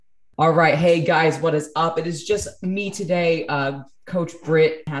All right. Hey guys, what is up? It is just me today. Coach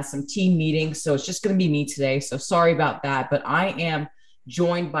Britt has some team meetings, so it's just going to be me today. So sorry about that, but I am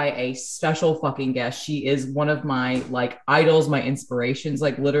joined by a special fucking guest. She is one of my like idols, my inspirations,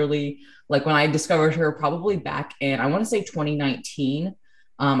 like literally like when I discovered her probably back in I want to say 2019.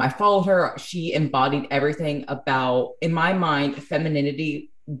 I followed her. She embodied everything about, in my mind,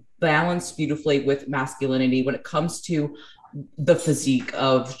 femininity balanced beautifully with masculinity when it comes to the physique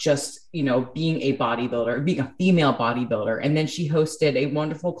of just being a bodybuilder, being a female bodybuilder. And then she hosted a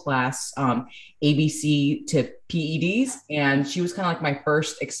wonderful class, ABC to PEDs, and she was kind of like my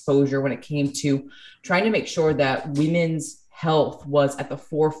first exposure when it came to trying to make sure that women's health was at the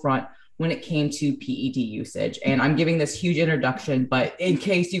forefront when it came to PED usage. And I'm giving this huge introduction, but in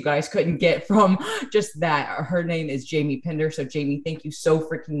case you guys couldn't get from just that, her name is Jamie Pinder. So Jamie, thank you so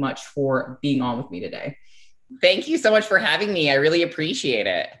freaking much for being on with me today. Thank you so much for having me. I really appreciate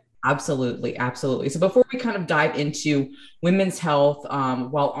it. Absolutely, absolutely. So before we kind of dive into women's health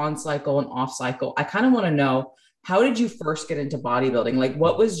while on cycle and off cycle, I kind of want to know, how did you first get into bodybuilding? Like,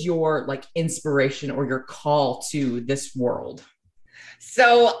 what was your like inspiration or your call to this world?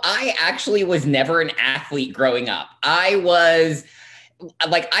 So I actually was never an athlete growing up. I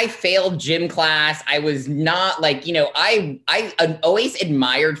failed gym class. I was not like, I always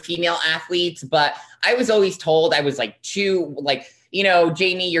admired female athletes, but I was always told I was like too like,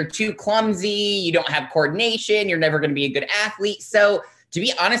 Jamie, you're too clumsy. You don't have coordination. You're never going to be a good athlete. So to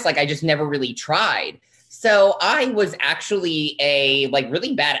be honest, like I just never really tried. So I was actually a like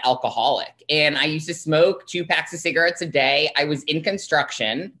really bad alcoholic, and I used to smoke 2 packs of cigarettes a day. I was in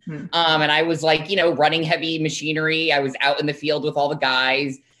construction, and I was like, running heavy machinery. I was out in the field with all the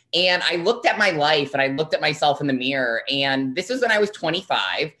guys, and I looked at my life and I looked at myself in the mirror. And this was when I was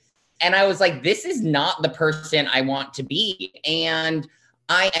 25, and I was like, this is not the person I want to be. And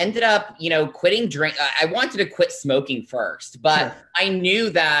I ended up, quitting drink. I wanted to quit smoking first, but sure. I knew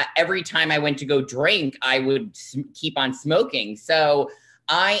that every time I went to go drink, I would keep on smoking. So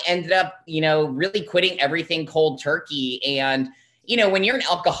I ended up, really quitting everything cold turkey. And, when you're an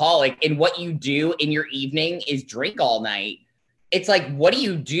alcoholic and what you do in your evening is drink all night, it's like, what do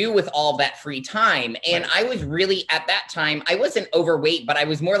you do with all that free time? And right. I was really at that time, I wasn't overweight, but I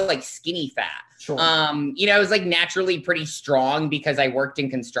was more like skinny fat. Sure. I was like naturally pretty strong because I worked in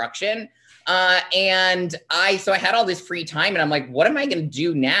construction. So I had all this free time, and I'm like, what am I going to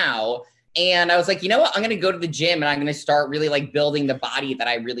do now? And I was like, you know what? I'm going to go to the gym, and I'm going to start really like building the body that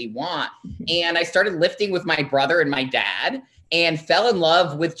I really want. And I started lifting with my brother and my dad, and fell in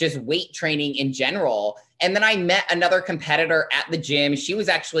love with just weight training in general. And then I met another competitor at the gym. She was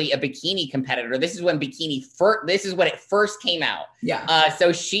actually a bikini competitor. This is when this is when it first came out. Yeah.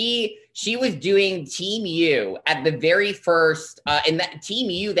 So she was doing Team U at the very first, and that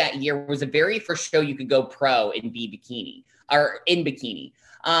Team U that year was the very first show you could go pro and be bikini or in bikini.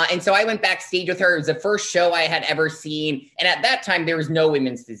 And so I went backstage with her. It was the first show I had ever seen. And at that time, there was no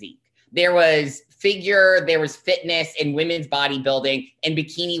women's physique. There was figure, there was fitness and women's bodybuilding, and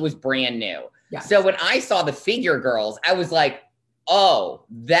bikini was brand new. Yeah. So when I saw the figure girls, I was like, oh,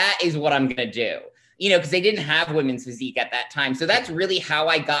 that is what I'm going to do. Because they didn't have women's physique at that time. So that's really how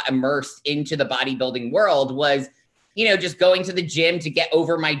I got immersed into the bodybuilding world was, just going to the gym to get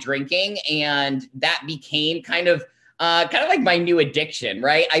over my drinking. And that became kind of like my new addiction,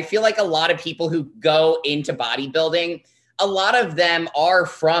 right? I feel like a lot of people who go into bodybuilding, a lot of them are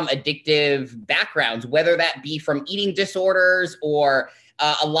from addictive backgrounds, whether that be from eating disorders or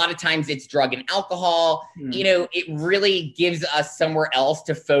a lot of times it's drug and alcohol. It really gives us somewhere else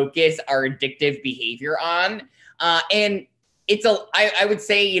to focus our addictive behavior on. And I would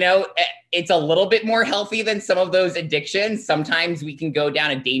say, it's a little bit more healthy than some of those addictions. Sometimes we can go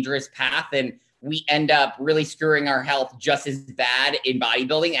down a dangerous path and we end up really screwing our health just as bad in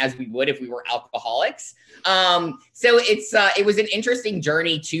bodybuilding as we would if we were alcoholics. So it was an interesting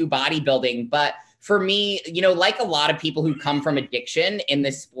journey to bodybuilding, but for me, like a lot of people who come from addiction in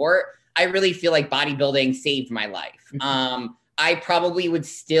this sport, I really feel like bodybuilding saved my life. I probably would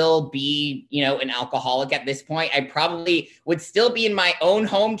still be, an alcoholic at this point. I probably would still be in my own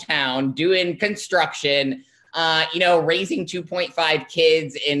hometown doing construction, raising 2.5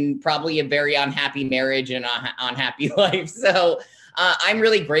 kids in probably a very unhappy marriage and an unhappy life. So I'm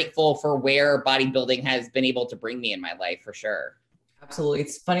really grateful for where bodybuilding has been able to bring me in my life for sure. Absolutely.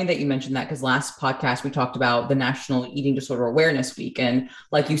 It's funny that you mentioned that because last podcast we talked about the National Eating Disorder Awareness Week. And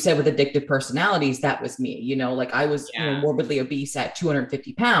like you said, with addictive personalities, that was me. Like I was morbidly obese at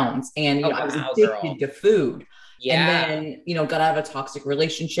 250 pounds, and I was addicted to food. And Yeah. then, got out of a toxic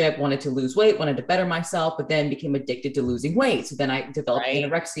relationship, wanted to lose weight, wanted to better myself, but then became addicted to losing weight. So then I developed Right.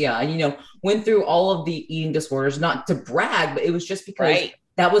 anorexia and, went through all of the eating disorders, not to brag, but it was just because Right.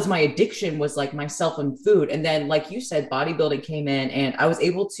 that was my addiction, was like myself and food. And then, like you said, bodybuilding came in and I was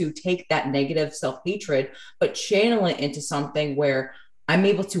able to take that negative self-hatred, but channel it into something where I'm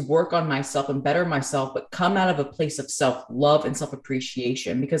able to work on myself and better myself, but come out of a place of self-love and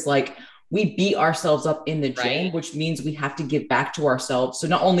self-appreciation. Because like we beat ourselves up in the gym, Right. which means we have to give back to ourselves. So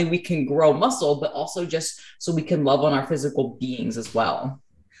not only we can grow muscle, but also just so we can love on our physical beings as well.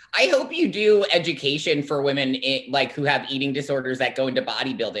 I hope you do education for women like who have eating disorders that go into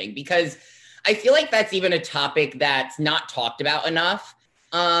bodybuilding, because I feel like that's even a topic that's not talked about enough.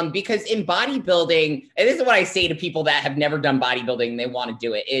 Because in bodybuilding, and this is what I say to people that have never done bodybuilding and they want to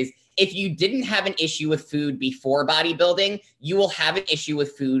do it, is if you didn't have an issue with food before bodybuilding, you will have an issue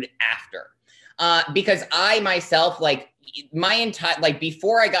with food after. Because I myself, like my entire, like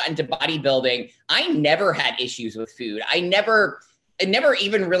before I got into bodybuilding, I never had issues with food. I never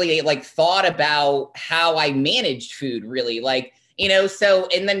even really like thought about how I managed food really, like, so,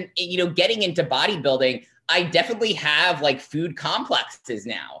 and then, getting into bodybuilding, I definitely have like food complexes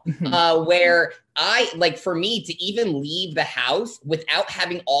now, where like for me to even leave the house without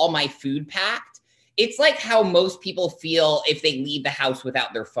having all my food packed, it's like how most people feel if they leave the house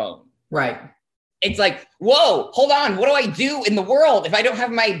without their phone. Right. It's like, whoa, hold on. What do I do in the world if I don't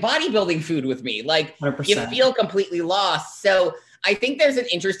have my bodybuilding food with me? Like 100%. you feel completely lost. So I think there's an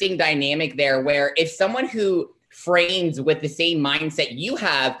interesting dynamic there where if someone who frames with the same mindset you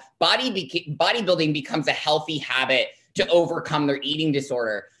have, bodybuilding becomes a healthy habit to overcome their eating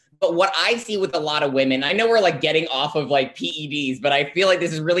disorder. But what I see with a lot of women, I know we're like getting off of like PEDs, but I feel like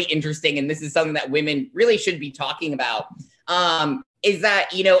this is really interesting. And this is something that women really should be talking about. Is that,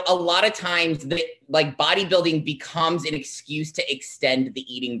 a lot of times that like bodybuilding becomes an excuse to extend the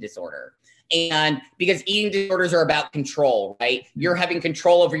eating disorder. And because eating disorders are about control, right? You're having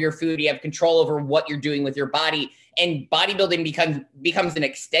control over your food. You have control over what you're doing with your body. And bodybuilding becomes an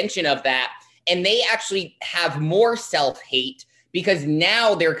extension of that. And they actually have more self-hate because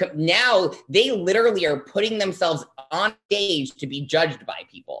now they literally are putting themselves on stage to be judged by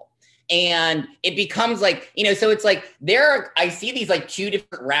people. And it becomes like, so it's like I see these like two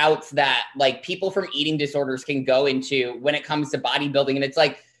different routes that like people from eating disorders can go into when it comes to bodybuilding. And it's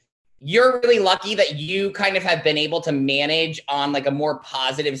like, you're really lucky that you kind of have been able to manage on like a more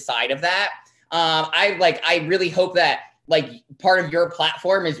positive side of that. I really hope that like part of your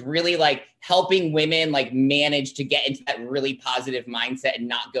platform is really like helping women like manage to get into that really positive mindset and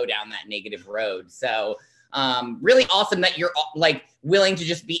not go down that negative road. So really awesome that you're like willing to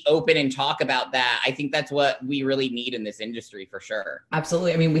just be open and talk about that. I think that's what we really need in this industry for sure.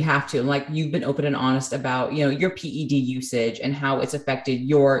 Absolutely. I mean, we have to. Like you've been open and honest about, your PED usage and how it's affected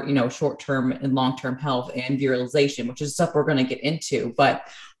your, short-term and long-term health and virilization, which is stuff we're going to get into. But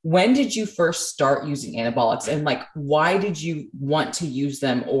when did you first start using anabolics and like why did you want to use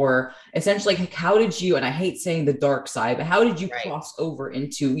them? Or essentially, like, how did you, and I hate saying the dark side, but how did you cross over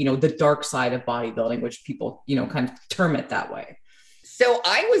into, the dark side of bodybuilding, which people, kind of term it that way? So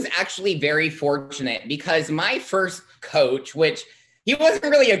I was actually very fortunate because my first coach, which he wasn't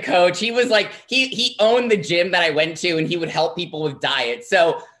really a coach, he was like, he owned the gym that I went to and he would help people with diet.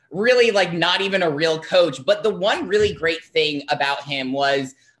 So really like not even a real coach. But the one really great thing about him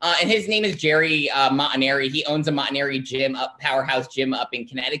was, and his name is Jerry Montanari. He owns a Montanari gym, powerhouse gym up in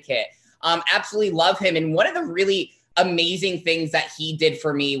Connecticut. Absolutely love him. And one of the really amazing things that he did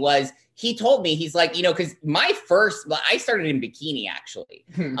for me was he told me, he's like, because I started in bikini actually,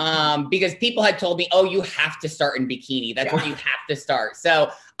 because people had told me, oh, you have to start in bikini. That's where you have to start.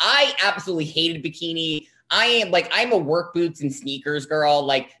 So I absolutely hated bikini. I'm a work boots and sneakers girl.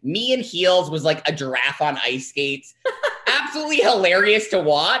 Like me in heels was like a giraffe on ice skates. Absolutely hilarious to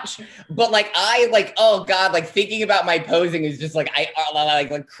watch. But oh God, like thinking about my posing is just like, I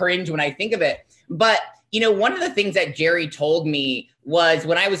like cringe when I think of it. But one of the things that Jerry told me was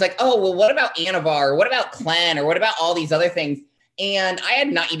when I was like, oh, well, what about Anavar? Or what about Clen? Or what about all these other things? And I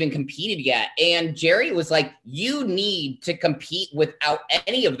had not even competed yet. And Jerry was like, you need to compete without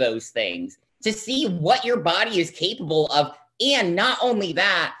any of those things to see what your body is capable of. And not only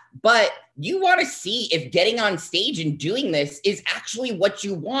that, but you want to see if getting on stage and doing this is actually what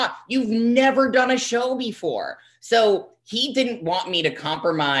you want. You've never done a show before. So he didn't want me to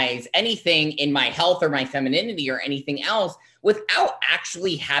compromise anything in my health or my femininity or anything else without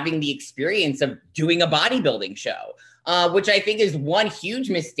actually having the experience of doing a bodybuilding show, which I think is one huge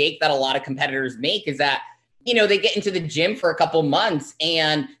mistake that a lot of competitors make, is that they get into the gym for a couple months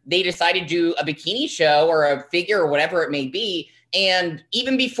and they decide to do a bikini show or a figure or whatever it may be. And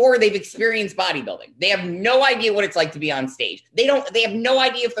even before they've experienced bodybuilding, they have no idea what it's like to be on stage. They have no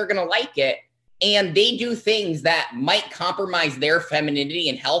idea if they're going to like it. And they do things that might compromise their femininity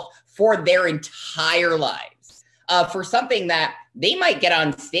and health for their entire lives, for something that they might get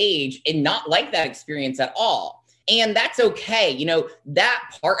on stage and not like that experience at all. And that's okay.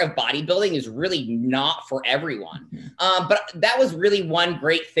 That part of bodybuilding is really not for everyone. But that was really one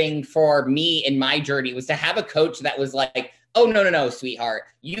great thing for me in my journey, was to have a coach that was like, oh, no, sweetheart,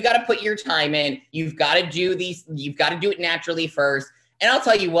 you got to put your time in. You've got to do it naturally first. And I'll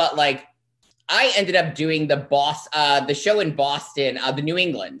tell you what, like, I ended up doing the show in Boston, the New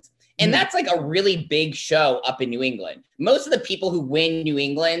England. And that's like a really big show up in New England. Most of the people who win New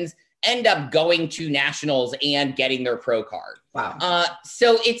England's end up going to nationals and getting their pro card. Wow.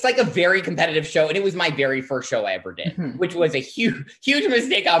 So it's like a very competitive show. And it was my very first show I ever did, which was a huge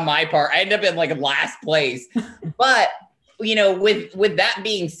mistake on my part. I ended up in like last place. But, with that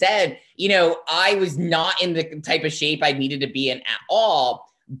being said, I was not in the type of shape I needed to be in at all.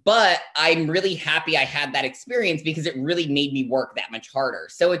 But I'm really happy I had that experience because it really made me work that much harder.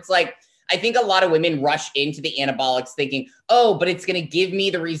 So it's like, I think a lot of women rush into the anabolics thinking, oh, but it's going to give me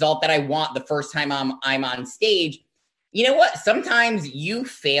the result that I want the first time I'm on stage. You know what? Sometimes you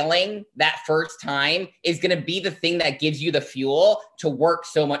failing that first time is going to be the thing that gives you the fuel to work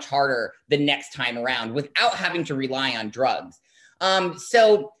so much harder the next time around without having to rely on drugs.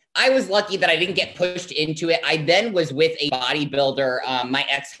 So I was lucky that I didn't get pushed into it. I then was with a bodybuilder, my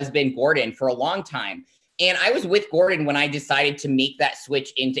ex-husband, Gordon, for a long time. And I was with Gordon when I decided to make that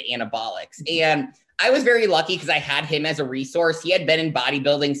switch into anabolics. And I was very lucky because I had him as a resource. He had been in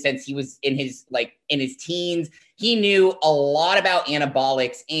bodybuilding since he was in his teens. He knew a lot about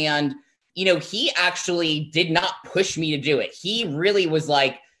anabolics. And, he actually did not push me to do it. He really was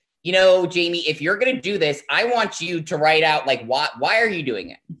like, Jamie, if you're going to do this, I want you to write out, like, why are you doing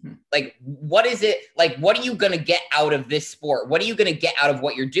it? Like, what is it? Like, what are you going to get out of this sport? What are you going to get out of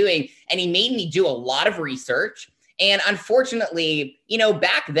what you're doing? And he made me do a lot of research. And unfortunately,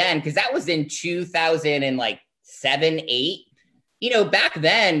 back then, because that was in 2007, 8, back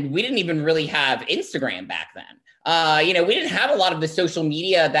then, we didn't even really have Instagram back then. We didn't have a lot of the social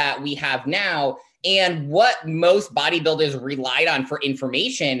media that we have now. And what most bodybuilders relied on for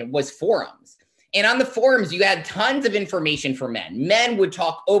information was forums. And on the forums, you had tons of information for men. Men would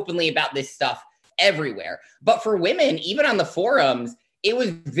talk openly about this stuff everywhere. But for women, even on the forums, it was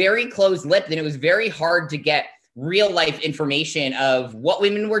very closed-lipped and it was very hard to get real life information of what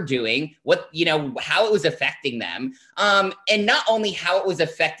women were doing, how it was affecting them. And not only how it was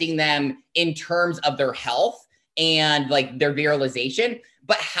affecting them in terms of their health and like their virilization,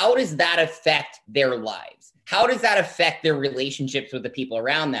 but how does that affect their lives? How does that affect their relationships with the people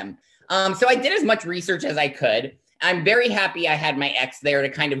around them? So I did as much research as I could. I'm very happy I had my ex there to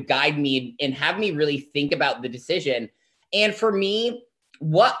kind of guide me and have me really think about the decision. And for me,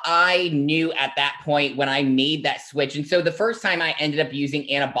 what I knew at that point when I made that switch, and so the first time I ended up using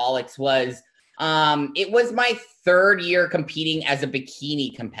anabolics was, it was my third year competing as a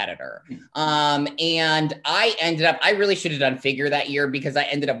bikini competitor. And I really should have done figure that year because I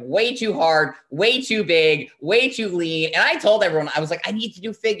ended up way too hard, way too big, way too lean. And I told everyone, I was like, I need to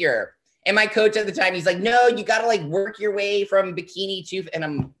do figure. And my coach at the time, he's like, no, you got to like work your way from bikini to,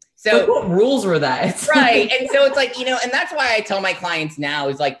 and so what rules were that? Right. And so it's like, and that's why I tell my clients now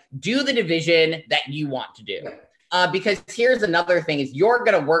is like, do the division that you want to do. Because here's another thing is you're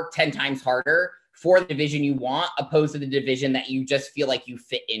going to work 10 times harder for the division you want, opposed to the division that you just feel like you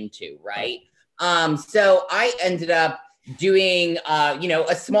fit into. Right. So I ended up doing,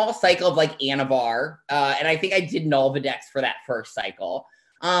 a small cycle of like Anavar. And I think I did Nolvadex for that first cycle.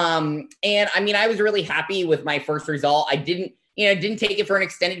 And I mean, I was really happy with my first result. I didn't take it for an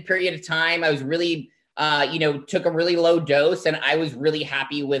extended period of time. I was really, took a really low dose and I was really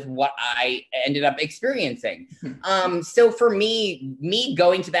happy with what I ended up experiencing. So for me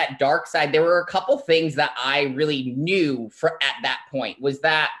going to that dark side, there were a couple things that I really knew at that point was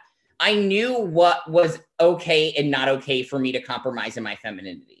that I knew what was okay and not okay for me to compromise in my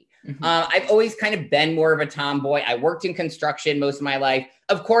femininity. I've always kind of been more of a tomboy. I worked in construction most of my life.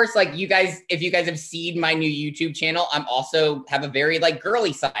 Of course, like if you guys have seen my new YouTube channel, I'm also have a very like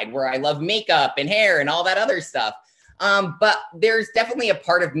girly side where I love makeup and hair and all that other stuff. But there's definitely a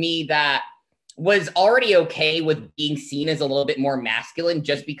part of me that was already okay with being seen as a little bit more masculine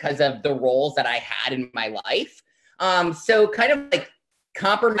just because of the roles that I had in my life. So kind of like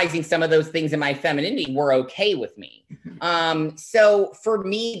compromising some of those things in my femininity were okay with me. So for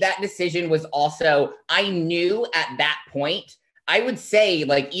me, that decision was also, I knew at that point, I would say,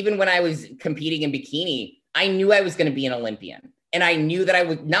 like, even when I was competing in bikini, I knew I was going to be an Olympian. And I knew that I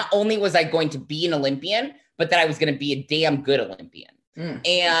would, not only was I going to be an Olympian, but that I was going to be a damn good Olympian.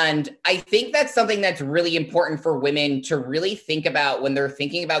 And I think that's something that's really important for women to really think about when they're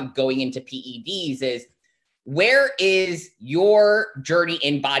thinking about going into PEDs is, where is your journey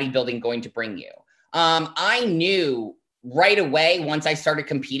in bodybuilding going to bring you? I knew right away, once I started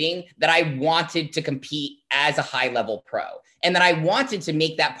competing, that I wanted to compete as a high level pro and that I wanted to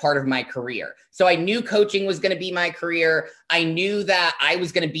make that part of my career. So I knew coaching was going to be my career. I knew that I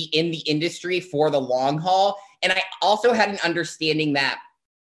was going to be in the industry for the long haul. And I also had an understanding that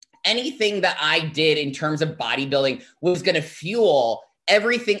anything that I did in terms of bodybuilding was going to fuel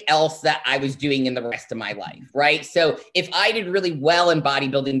everything else that I was doing in the rest of my life, right? So if I did really well in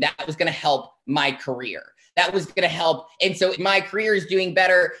bodybuilding, that was going to help my career. That was going to help. And so if my career is doing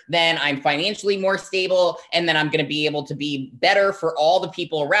better, then I'm financially more stable, and then I'm going to be able to be better for all the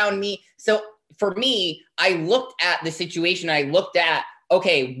people around me. So for me, I looked at the situation. I looked at,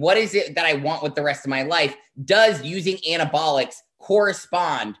 okay, what is it that I want with the rest of my life? Does using anabolics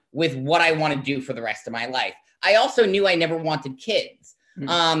correspond with what I want to do for the rest of my life? I also knew I never wanted kids.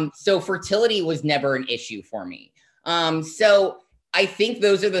 So fertility was never an issue for me. So I think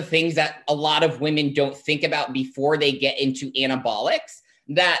those are the things that a lot of women don't think about before they get into anabolics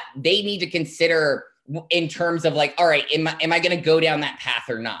that they need to consider in terms of like, all right, am I going to go down that path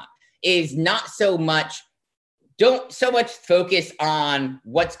or not? Is not so much, don't so much focus on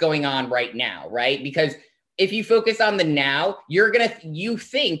what's going on right now, right? Because if you focus on the now, you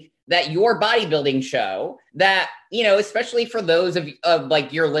think that your bodybuilding show that, you know, especially for those of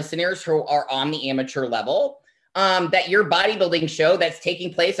like your listeners who are on the amateur level, that your bodybuilding show that's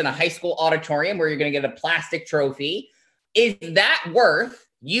taking place in a high school auditorium where you're going to get a plastic trophy, is that worth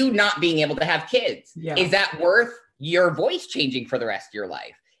you not being able to have kids? Yeah. Is that worth your voice changing for the rest of your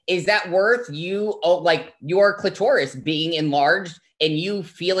life? Is that worth you, like your clitoris being enlarged and you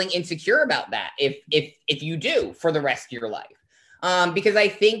feeling insecure about that if you do for the rest of your life? Because I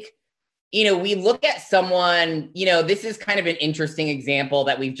think, you know, we look at someone, you know, this is kind of an interesting example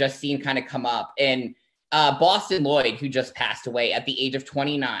that we've just seen kind of come up. And Boston Lloyd, who just passed away at the age of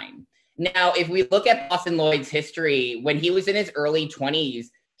 29. Now, if we look at Boston Lloyd's history, when he was in his early 20s,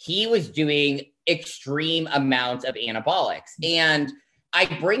 he was doing extreme amounts of anabolics. And I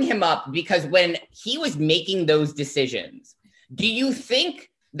bring him up because when he was making those decisions, do you think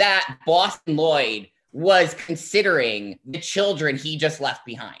that Boston Lloyd was considering the children he just left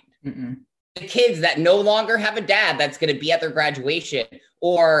behind? The kids that no longer have a dad that's going to be at their graduation,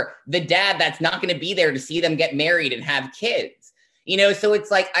 or the dad that's not going to be there to see them get married and have kids. You know, so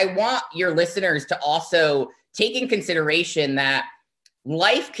it's like, I want your listeners to also take in consideration that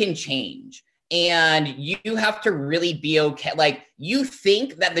life can change and you have to really be okay. Like, you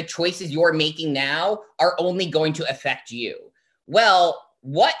think that the choices you're making now are only going to affect you. Well,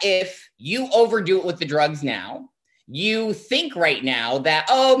 what if you overdo it with the drugs now? You think right now that,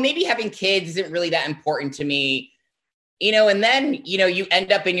 oh, maybe having kids isn't really that important to me, you know, and then, you know, you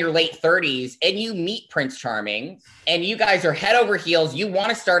end up in your late 30s and you meet Prince Charming and you guys are head over heels. You want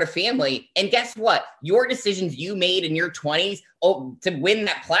to start a family. And guess what? Your decisions you made in your 20s to win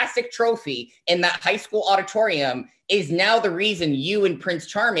that plastic trophy in that high school auditorium is now the reason you and Prince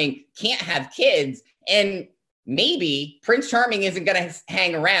Charming can't have kids. And maybe Prince Charming isn't going to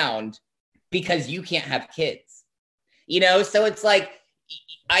hang around because you can't have kids. You know, so it's like,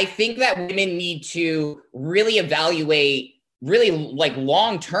 I think that women need to really evaluate really like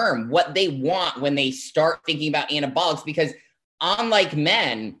long-term what they want when they start thinking about anabolics, because unlike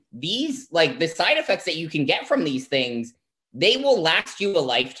men, these, like, the side effects that you can get from these things, they will last you a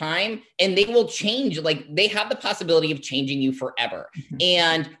lifetime and they will change. Like, they have the possibility of changing you forever.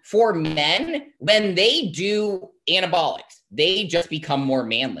 And for men, when they do anabolics, they just become more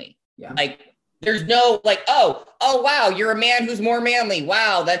manly. Yeah. Like, there's no like, oh, wow, you're a man who's more manly.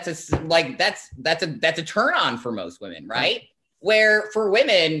 Wow, that's a turn on for most women, right? Where for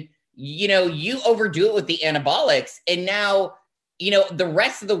women, you know, you overdo it with the anabolics, and now, you know, the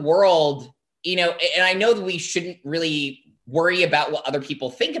rest of the world, you know, and I know that we shouldn't really worry about what other people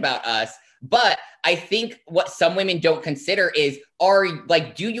think about us, but I think what some women don't consider is,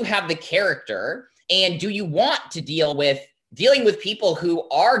 do you have the character, and do you want to dealing with people who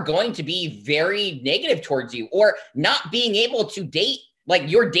are going to be very negative towards you, or not being able to date? Like,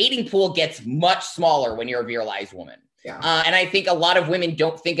 your dating pool gets much smaller when you're a virilized woman. Yeah. And I think a lot of women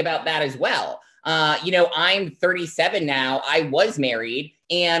don't think about that as well. I'm 37 now. I was married.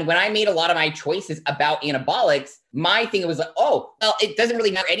 And when I made a lot of my choices about anabolics, my thing was like, oh, well, it doesn't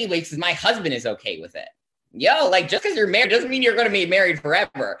really matter anyway because my husband is okay with it. Like just because you're married doesn't mean you're going to be married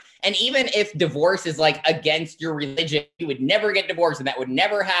forever. And even if divorce is like against your religion, you would never get divorced and that would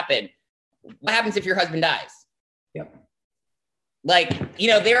never happen. What happens if your husband dies? Yep.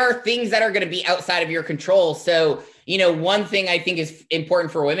 There are things that are going to be outside of your control. So, one thing I think is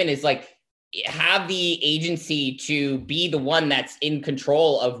important for women is like, have the agency to be the one that's in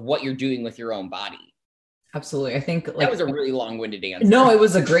control of what you're doing with your own body. Absolutely. I think that was a really long-winded answer. No, it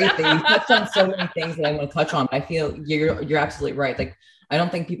was a great thing. You touched on so many things that I want to touch on. I feel you're absolutely right. Like, I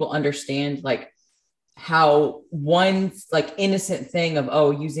don't think people understand like how one like innocent thing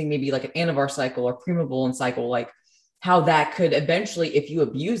of, using maybe like an Anavar cycle or Primobolan cycle, like how that could eventually, if you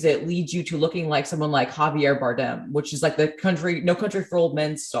abuse it, lead you to looking like someone like Javier Bardem, which is like the No Country for Old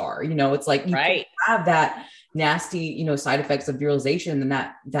Men star. It's like you right. have that nasty, side effects of virilization and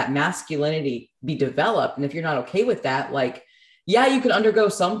that masculinity be developed. And if you're not okay with that, like, yeah, you can undergo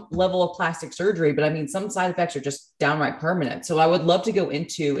some level of plastic surgery, but I mean, some side effects are just downright permanent. So I would love to go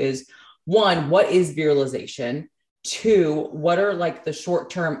into is one, what is virilization? Two, what are like the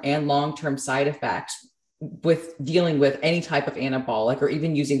short-term and long-term side effects with dealing with any type of anabolic or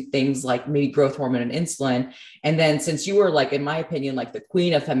even using things like maybe growth hormone and insulin? And then since you were like, in my opinion, like the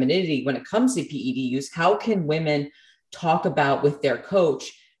queen of femininity when it comes to PED use, how can women talk about with their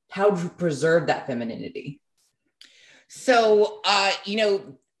coach how to preserve that femininity? So,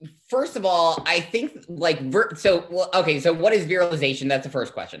 first of all, I think like, so what is virilization? That's the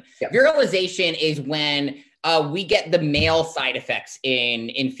first question. Yep. Virilization is when we get the male side effects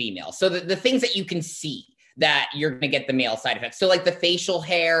in females. So the things that you can see that you're going to get the male side effects. So like the facial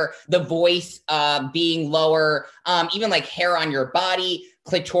hair, the voice being lower, even like hair on your body,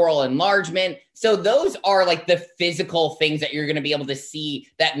 clitoral enlargement. So those are like the physical things that you're going to be able to see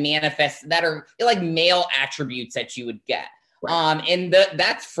that manifest that are like male attributes that you would get. Right. And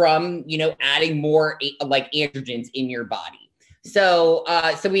that's from, adding more like androgens in your body. So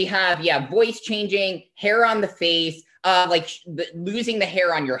we have, voice changing, hair on the face, losing the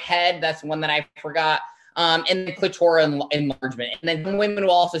hair on your head. That's one that I forgot. And the clitoral enlargement. And then women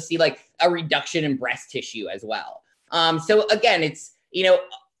will also see like a reduction in breast tissue as well. So again, it's,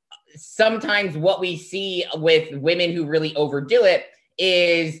 sometimes what we see with women who really overdo it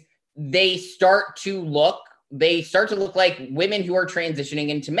is they start to look like women who are transitioning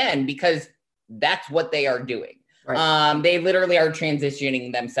into men because that's what they are doing. Right. They literally are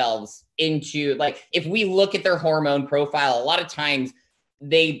transitioning themselves into like, if we look at their hormone profile, a lot of times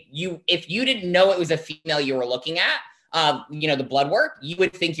if you didn't know it was a female you were looking at, the blood work, you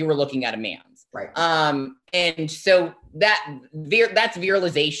would think you were looking at a man's. Right. And so that's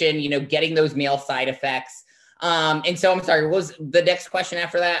virilization, getting those male side effects. And so I'm sorry, what was the next question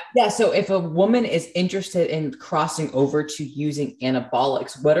after that? Yeah. So if a woman is interested in crossing over to using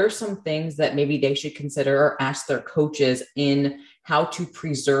anabolics, what are some things that maybe they should consider or ask their coaches in how to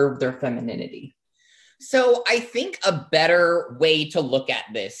preserve their femininity? So I think a better way to look at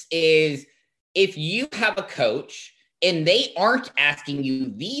this is if you have a coach and they aren't asking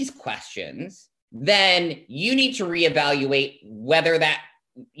you these questions, then you need to reevaluate whether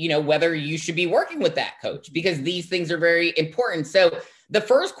you should be working with that coach, because these things are very important. So the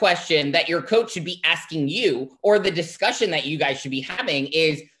first question that your coach should be asking you, or the discussion that you guys should be having,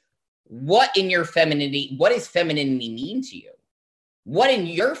 is what does femininity mean to you? What in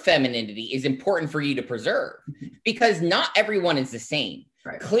your femininity is important for you to preserve? Because not everyone is the same.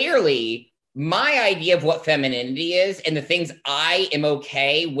 Right. Clearly, my idea of what femininity is and the things I am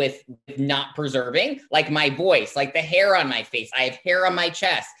okay with not preserving, like my voice, like the hair on my face, I have hair on my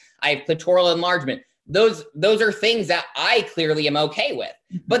chest, I have clitoral enlargement. Those are things that I clearly am okay with.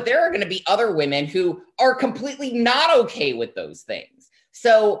 But there are going to be other women who are completely not okay with those things.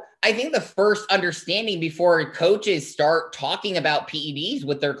 So I think the first understanding before coaches start talking about PEDs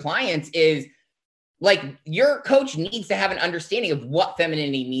with their clients is like, your coach needs to have an understanding of what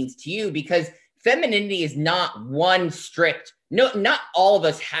femininity means to you, because femininity is not one strict, not all of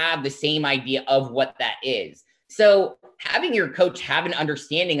us have the same idea of what that is. So having your coach have an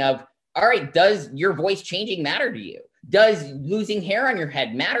understanding of, all right, does your voice changing matter to you? Does losing hair on your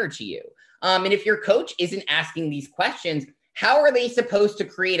head matter to you? And if your coach isn't asking these questions, how are they supposed to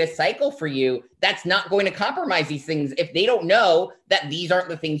create a cycle for you that's not going to compromise these things if they don't know that these aren't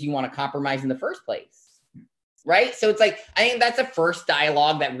the things you want to compromise in the first place? Right? So it's like, I think that's a first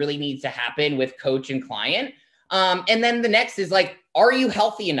dialogue that really needs to happen with coach and client. And then the next is like, are you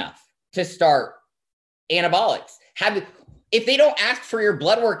healthy enough to start anabolics? If they don't ask for your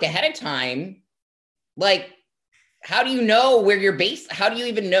blood work ahead of time, Like, how do you know where you're based? How do you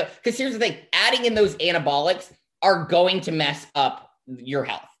even know? Because here's the thing, adding in those anabolics are going to mess up your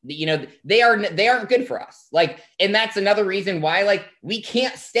health. You know, they aren't good for us. Like, and that's another reason why, like, we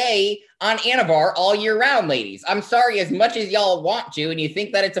can't stay on Anavar all year round, ladies. I'm sorry, as much as y'all want to, and you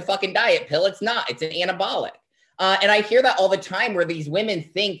think that it's a fucking diet pill, it's not. It's an anabolic. And I hear that all the time where these women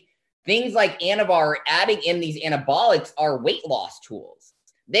think things like Anavar, adding in these anabolics, are weight loss tools.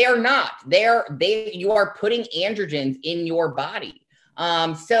 They are not. You are putting androgens in your body.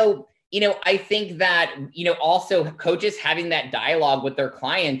 So, you know, I think that, you know, also coaches having that dialogue with their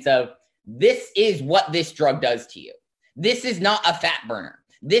clients of, this is what this drug does to you. This is not a fat burner.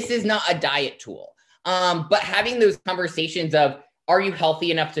 This is not a diet tool. But having those conversations of, are you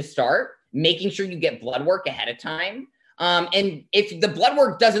healthy enough to start? Making sure you get blood work ahead of time. And if the blood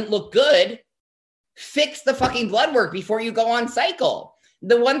work doesn't look good, fix the fucking blood work before you go on cycle.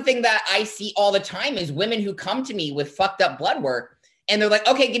 The one thing that I see all the time is women who come to me with fucked up blood work, and they're like,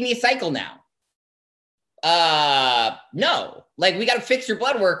 okay, give me a cycle now. No, like, we got to fix your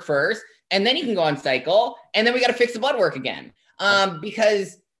blood work first, and then you can go on cycle. And then we got to fix the blood work again.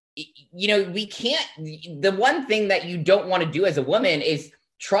 Because, you know, we can't, the one thing that you don't want to do as a woman is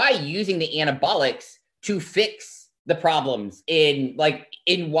try using the anabolics to fix the problems in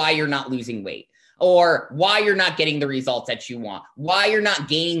why you're not losing weight, or why you're not getting the results that you want, why you're not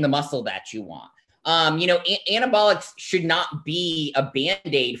gaining the muscle that you want. You know, anabolics should not be a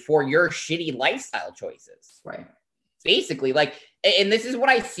Band-Aid for your shitty lifestyle choices. Right. Basically, like, and this is what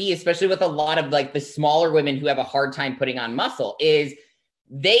I see, especially with a lot of like the smaller women who have a hard time putting on muscle, is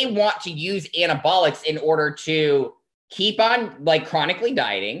they want to use anabolics in order to keep on like chronically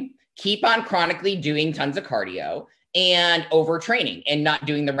dieting, keep on chronically doing tons of cardio and overtraining and not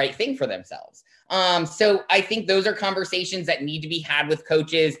doing the right thing for themselves. So I think those are conversations that need to be had with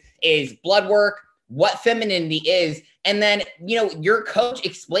coaches, is blood work, what femininity is, and then, you know, your coach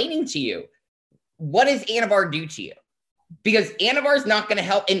explaining to you, what does Anavar do to you? Because Anavar is not going to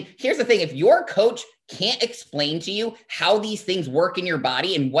help. And here's the thing, if your coach can't explain to you how these things work in your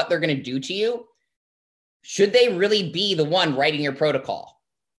body and what they're going to do to you, should they really be the one writing your protocol?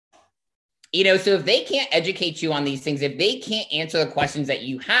 You know, so if they can't educate you on these things, if they can't answer the questions that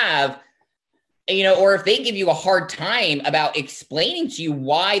you have, you know, or if they give you a hard time about explaining to you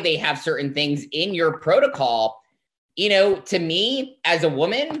why they have certain things in your protocol, you know, to me as a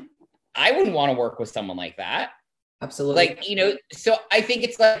woman, I wouldn't want to work with someone like that. Absolutely. Like, you know, so I think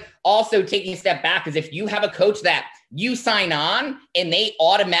it's like also taking a step back, is if you have a coach that you sign on and they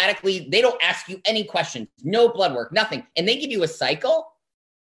don't ask you any questions, no blood work, nothing, and they give you a cycle,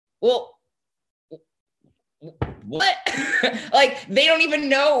 well, what? Like, they don't even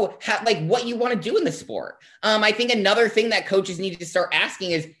know how, like, what you want to do in the sport. I think another thing that coaches need to start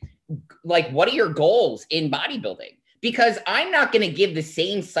asking is, like, what are your goals in bodybuilding? Because I'm not going to give the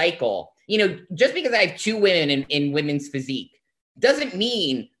same cycle, you know, just because I have two women in women's physique doesn't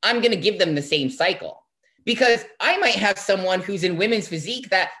mean I'm going to give them the same cycle. Because I might have someone who's in women's physique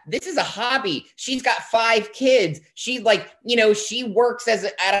that this is a hobby. She's got 5 kids. She, like, you know, she works at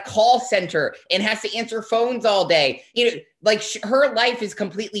a call center and has to answer phones all day. You know, like, her life is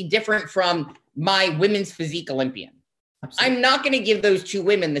completely different from my women's physique Olympian. Absolutely. I'm not going to give those two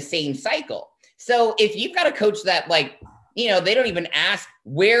women the same cycle. So if you've got a coach that, like, you know, they don't even ask,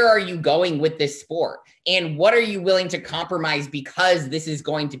 where are you going with this sport? And what are you willing to compromise because this is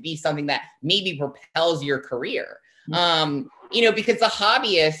going to be something that maybe propels your career? You know, because the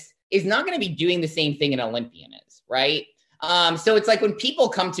hobbyist is not going to be doing the same thing an Olympian is, right? So it's like when people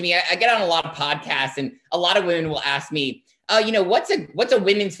come to me, I get on a lot of podcasts and a lot of women will ask me, you know, what's a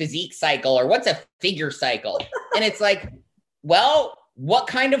women's physique cycle, or what's a figure cycle? And it's like, well, what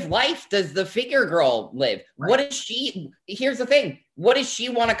kind of life does the figure girl live? Right. What is she? Here's the thing. What does she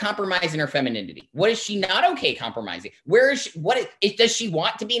want to compromise in her femininity? What is she not okay compromising? Where is she, does she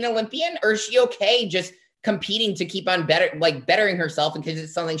want to be an Olympian, or is she okay just competing to keep on bettering herself because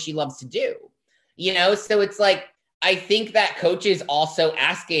it's something she loves to do? You know, so it's like, I think that coaches also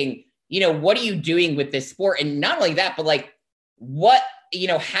asking, you know, what are you doing with this sport? And not only that, but like, what, you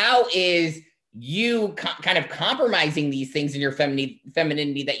know, how is you kind of compromising these things in your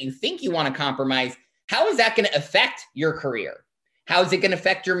femininity that you think you want to compromise? How is that going to affect your career? How is it going to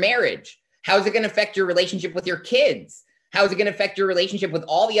affect your marriage? How is it going to affect your relationship with your kids? How is it going to affect your relationship with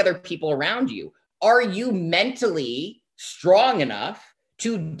all the other people around you? Are you mentally strong enough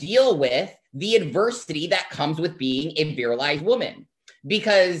to deal with the adversity that comes with being a virilized woman?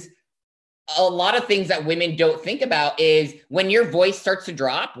 Because a lot of things that women don't think about is when your voice starts to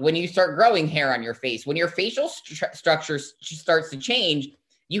drop, when you start growing hair on your face, when your facial structure starts to change,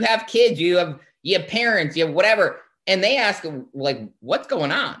 you have kids, you have, you have parents, you have whatever. And they ask like, what's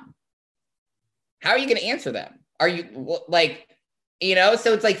going on? How are you going to answer them? Are you like,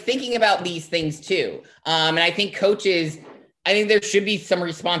 so it's like thinking about these things too. And I think I think there should be some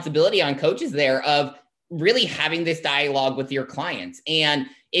responsibility on coaches there of really having this dialogue with your clients. And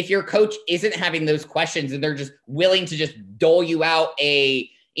if your coach isn't having those questions and they're just willing to just dole you out a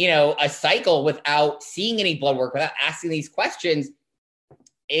cycle without seeing any blood work, without asking these questions,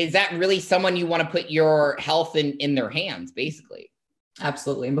 is that really someone you want to put your health in their hands, basically?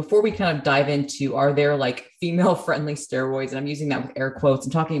 Absolutely. And before we kind of dive into, are there like female friendly steroids? And I'm using that with air quotes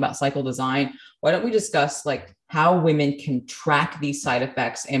and talking about cycle design. Why don't we discuss like how women can track these side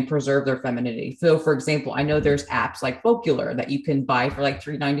effects and preserve their femininity? So for example, I know there's apps like Vocular that you can buy for like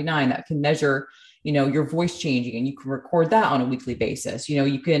 $3.99 that can measure, your voice changing, and you can record that on a weekly basis.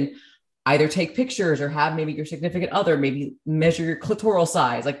 You can either take pictures or have maybe your significant other maybe measure your clitoral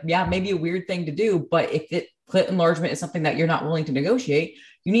size. Like, yeah, maybe a weird thing to do, but if clit enlargement is something that you're not willing to negotiate,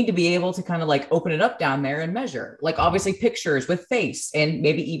 you need to be able to kind of like open it up down there and measure, like obviously pictures with face and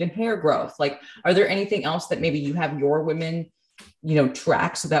maybe even hair growth. Like, are there anything else that maybe you have your women,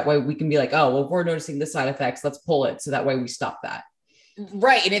 track, so that way we can be like, oh, well, we're noticing the side effects, let's pull it. So that way we stop that.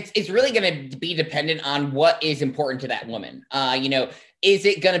 Right. And it's really going to be dependent on what is important to that woman. Is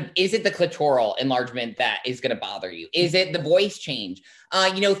it the clitoral enlargement that is going to bother you? Is it the voice change?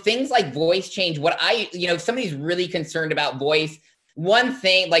 Things like voice change. If somebody's really concerned about voice, one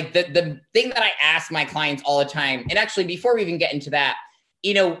thing, like the thing that I ask my clients all the time, and actually before we even get into that,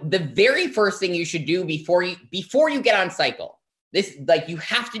 the very first thing you should do before you get on cycle, this, like, you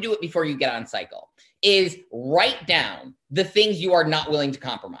have to do it before you get on cycle, is write down the things you are not willing to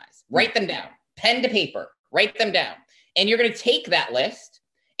compromise. Write them down, pen to paper, write them down. And you're going to take that list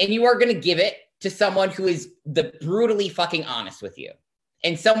and you are going to give it to someone who is brutally fucking honest with you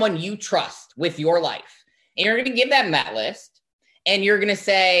and someone you trust with your life. And you're going to give them that list and you're going to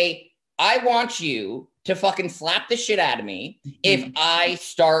say, I want you to fucking slap the shit out of me if I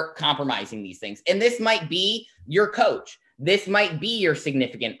start compromising these things. And this might be your coach. This might be your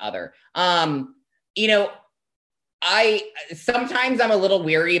significant other. Sometimes I'm a little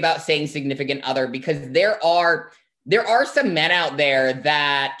weary about saying significant other because there are some men out there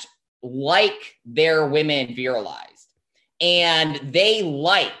that like their women virilized, and they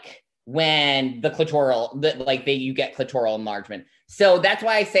like when you get clitoral enlargement. So that's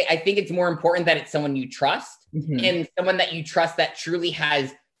why I say, I think it's more important that it's someone you trust and someone that you trust that truly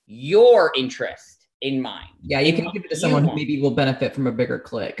has your interest in mind. Yeah, you can give it to someone who maybe will benefit from a bigger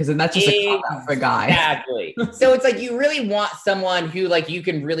clit, because then that's just a cop out for a guy. Exactly. So it's like you really want someone who like you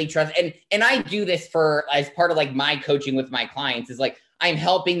can really trust. And I do this as part of like my coaching with my clients, is like I'm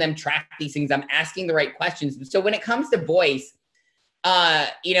helping them track these things. I'm asking the right questions. So when it comes to voice,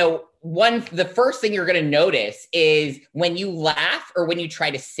 the first thing you're going to notice is when you laugh or when you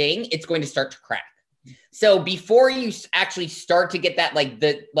try to sing, it's going to start to crack. So before you actually start to get that,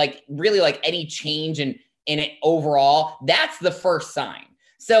 really any change in it overall, that's the first sign.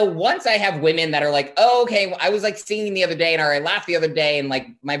 So once I have women that are like, oh, okay, well, I was like singing the other day or I laughed the other day and like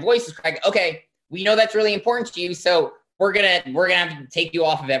my voice is cracking. Okay, we know that's really important to you. So we're going to have to take you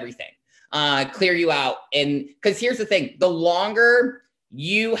off of everything, clear you out. And because here's the thing, the longer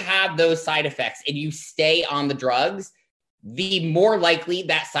you have those side effects and you stay on the drugs, the more likely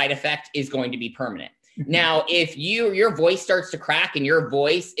that side effect is going to be permanent. Now, if your voice starts to crack and your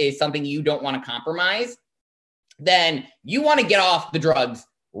voice is something you don't want to compromise, then you want to get off the drugs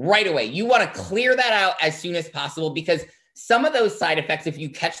right away. You want to clear that out as soon as possible, because some of those side effects, if you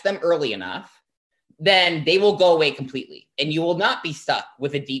catch them early enough, then they will go away completely and you will not be stuck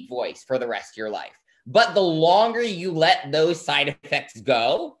with a deep voice for the rest of your life. But the longer you let those side effects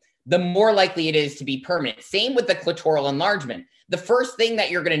go, the more likely it is to be permanent. Same with the clitoral enlargement. The first thing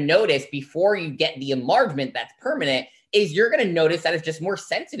that you're going to notice before you get the enlargement that's permanent is you're going to notice that it's just more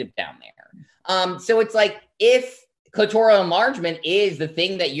sensitive down there. So it's like, if clitoral enlargement is the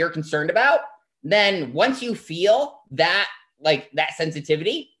thing that you're concerned about, then once you feel that, like that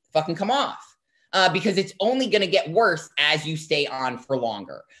sensitivity, fucking come off. Because it's only going to get worse as you stay on for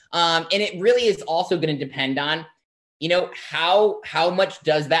longer. And it really is also going to depend on, how much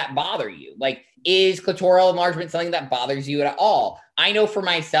does that bother you? Like, is clitoral enlargement something that bothers you at all? I know for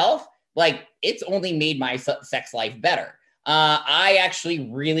myself, like, it's only made my sex life better. I actually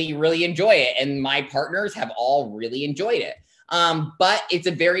really, really enjoy it. And my partners have all really enjoyed it. But it's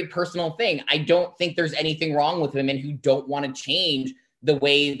a very personal thing. I don't think there's anything wrong with women who don't want to change the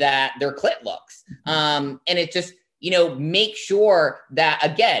way that their clit looks. And it just, make sure that,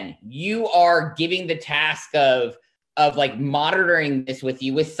 again, you are giving the task of of like monitoring this with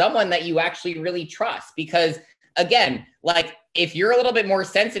you with someone that you actually really trust. Because again, like if you're a little bit more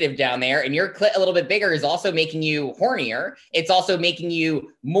sensitive down there and your clit a little bit bigger is also making you hornier, it's also making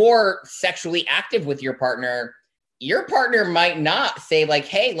you more sexually active with your partner. Your partner might not say like,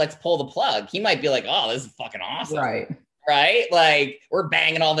 hey, let's pull the plug. He might be like, oh, this is fucking awesome. Right. Like we're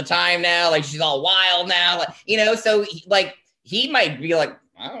banging all the time now. Like she's all wild now. Like, you know, so he might be like,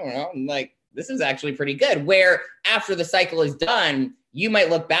 I don't know, like this is actually pretty good. Where after the cycle is done, you might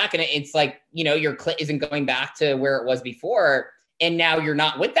look back and it's like, you know, your clit isn't going back to where it was before. And now you're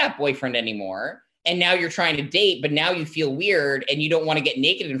not with that boyfriend anymore. And now you're trying to date, but now you feel weird and you don't want to get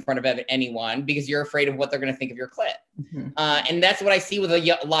naked in front of anyone because you're afraid of what they're going to think of your clit. Mm-hmm. And that's what I see with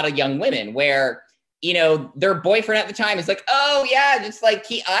a lot of young women where, you know, their boyfriend at the time is like, oh yeah, just like,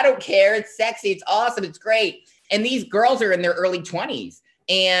 I don't care. It's sexy. It's awesome. It's great. And these girls are in their early 20s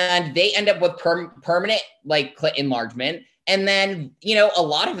and they end up with permanent like clit enlargement. And then, you know, a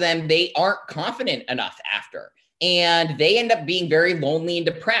lot of them, they aren't confident enough after, and they end up being very lonely and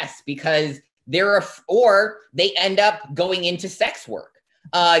depressed because or they end up going into sex work.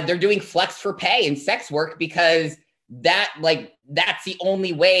 They're doing flex for pay and sex work because that's the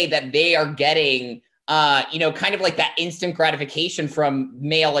only way that they are getting, you know, kind of like that instant gratification from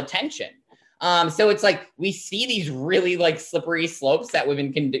male attention. So it's like, we see these really like slippery slopes that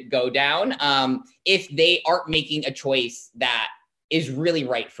women can go down if they aren't making a choice that is really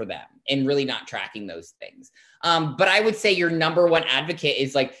right for them and really not tracking those things. But I would say your number one advocate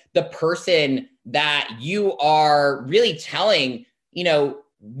is like the person that you are really telling, you know,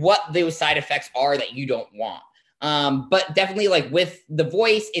 what those side effects are that you don't want. But definitely like with the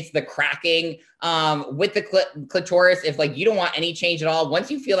voice, it's the cracking, with the clitoris. If like you don't want any change at all, once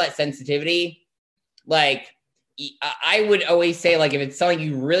you feel that sensitivity, like I would always say, like, if it's something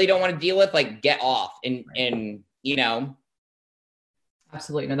you really don't want to deal with, like get off and, you know.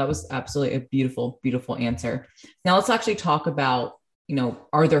 Absolutely. No, that was absolutely a beautiful, beautiful answer. Now let's actually talk about, you know,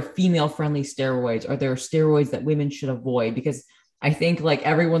 are there female friendly steroids? Are there steroids that women should avoid? Because I think like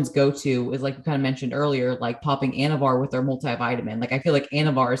everyone's go-to is like you kind of mentioned earlier, like popping Anavar with their multivitamin. Like I feel like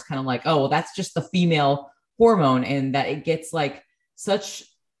Anavar is kind of like, oh, well, that's just the female hormone, and that it gets like such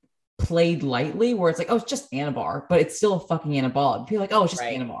played lightly where it's like, oh, it's just Anavar, but it's still a fucking anabolic. People are like, oh, it's just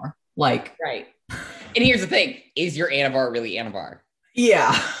Anavar. Like, right. And here's the thing: is your Anavar really Anavar?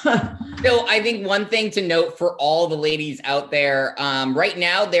 Yeah. So I think one thing to note for all the ladies out there, right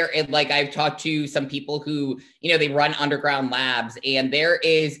now, like I've talked to some people who, you know, they run underground labs, and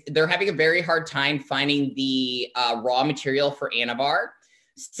they're having a very hard time finding the raw material for Anavar.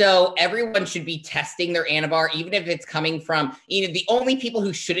 So everyone should be testing their Anavar, even if it's coming from, you know, the only people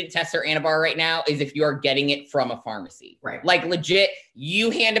who shouldn't test their Anavar right now is if you are getting it from a pharmacy. Right. Like legit,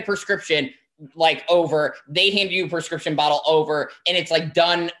 you hand a prescription like over, they hand you a prescription bottle over, and it's like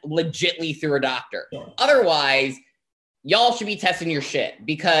done legitly through a doctor. Sure. Otherwise, y'all should be testing your shit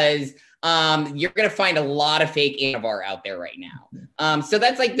because you're going to find a lot of fake Anavar out there right now. So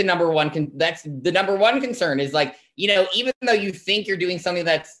that's like the number one concern is like, you know, even though you think you're doing something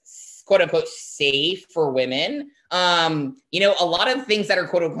that's quote unquote safe for women, you know, a lot of the things that are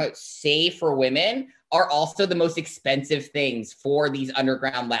quote unquote safe for women are also the most expensive things for these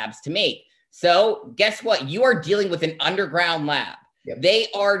underground labs to make. So guess what? You are dealing with an underground lab. Yep.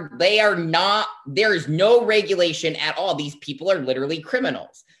 They are not, there is no regulation at all. These people are literally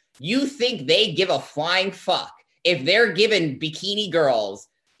criminals. You think they give a flying fuck if they're giving bikini girls,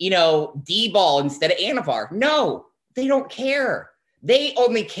 you know, D-ball instead of Anavar? No, they don't care. They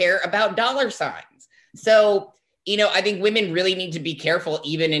only care about dollar signs. So, you know, I think women really need to be careful,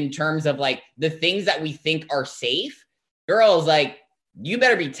 even in terms of like the things that we think are safe. Girls, like, you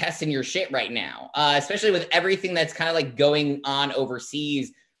better be testing your shit right now, especially with everything that's kind of like going on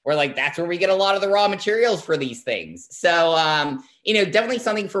overseas, where like that's where we get a lot of the raw materials for these things. So, you know, definitely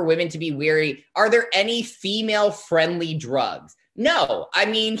something for women to be wary. Are there any female friendly drugs? No. I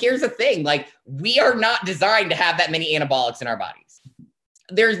mean, here's the thing, like we are not designed to have that many anabolics in our bodies.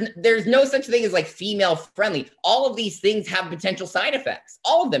 There's no such thing as like female friendly. All of these things have potential side effects.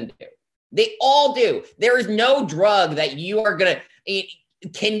 All of them do. They all do. There is no drug that you are going to,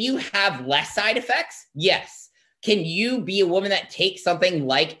 can you have less side effects? Yes. Can you be a woman that takes something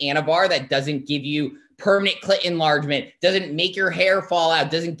like Anavar that doesn't give you permanent clit enlargement, doesn't make your hair fall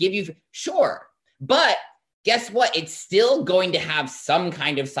out, doesn't give you, sure. But guess what? It's still going to have some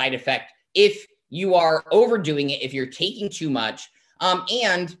kind of side effect if you are overdoing it, if you're taking too much,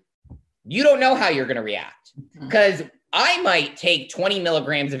 and you don't know how you're going to react. Because I might take 20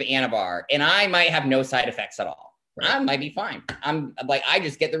 milligrams of Anavar and I might have no side effects at all. Right. I might be fine. I'm like, I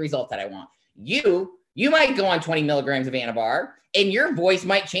just get the result that I want. You You might go on 20 milligrams of Anavar and your voice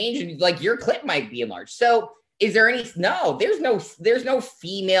might change and like your clit might be enlarged. So is there any, no, there's no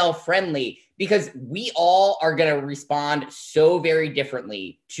female friendly, because we all are going to respond so very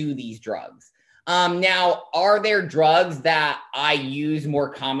differently to these drugs. Now, are there drugs that I use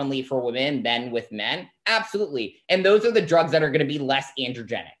more commonly for women than with men? Absolutely. And those are the drugs that are going to be less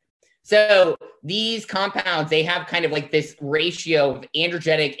androgenic. So these compounds, they have kind of like this ratio of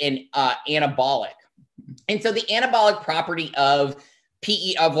androgenic and anabolic. And so the anabolic property of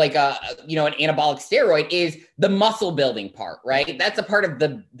of like an anabolic steroid is the muscle building part, right? That's a part of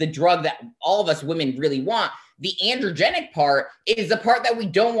the drug that all of us women really want. The androgenic part is the part that we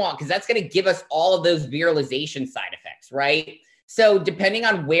don't want, because that's going to give us all of those virilization side effects, right? So depending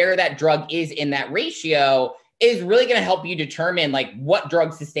on where that drug is in that ratio is really going to help you determine like what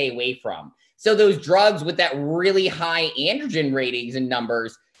drugs to stay away from. So those drugs with that really high androgen ratings and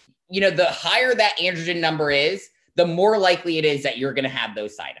numbers, the higher that androgen number is, the more likely it is that you're going to have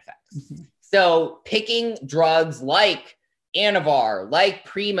those side effects. Mm-hmm. So picking drugs like Anavar, like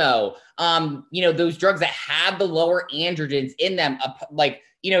Primo, those drugs that have the lower androgens in them,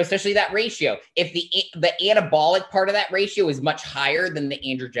 especially that ratio. If the anabolic part of that ratio is much higher than the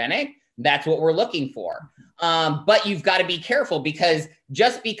androgenic, that's what we're looking for. But you've got to be careful, because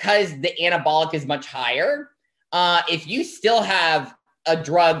just because the anabolic is much higher, if you still have a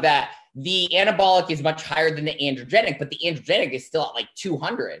drug that the anabolic is much higher than the androgenic, but the androgenic is still at like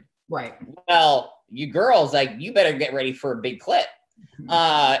 200. Right. Well, you girls, like, you better get ready for a big clit,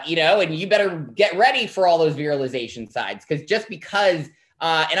 and you better get ready for all those virilization sides. Because just because,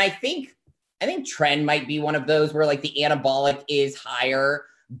 and I think trend might be one of those where like the anabolic is higher,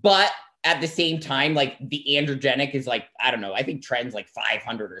 but at the same time, like the androgenic is like, I don't know, I think trend's like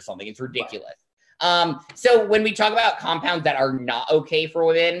 500 or something. It's ridiculous. Right. So when we talk about compounds that are not okay for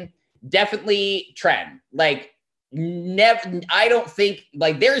women, definitely trend. Like, I don't think,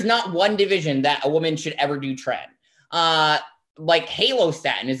 like, there's not one division that a woman should ever do trend. Like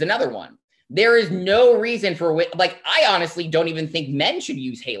halostatin is another one. There is no reason for, like, I honestly don't even think men should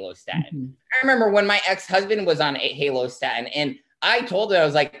use halostatin. Mm-hmm. I remember when my ex-husband was on a halostatin, and I told him, I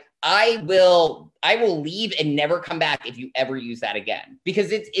was like, I will leave and never come back if you ever use that again,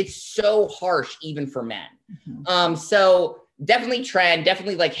 because it's so harsh even for men. Mm-hmm. So definitely trend,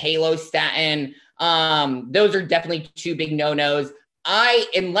 definitely like halostatin. Those are definitely two big no-nos.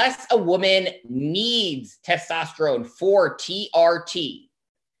 Unless a woman needs testosterone for TRT,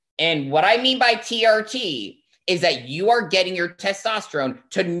 and what I mean by TRT is that you are getting your testosterone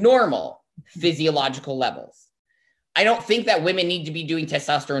to normal physiological levels. I don't think that women need to be doing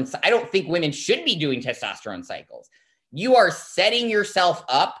testosterone. I don't think women should be doing testosterone cycles. You are setting yourself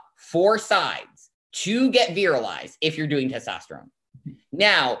up for sides to get virilized if you're doing testosterone.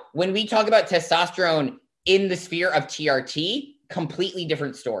 Now, when we talk about testosterone in the sphere of TRT, completely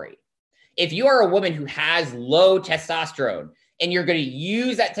different story. If you are a woman who has low testosterone and you're going to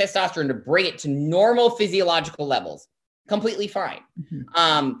use that testosterone to bring it to normal physiological levels, completely fine.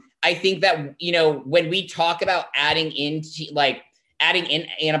 Mm-hmm. I think that, when we talk about adding in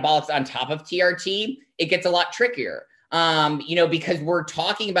anabolics on top of TRT, it gets a lot trickier, because we're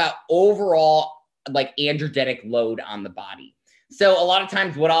talking about overall like androgenic load on the body. So a lot of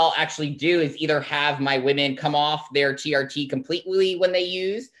times what I'll actually do is either have my women come off their TRT completely when they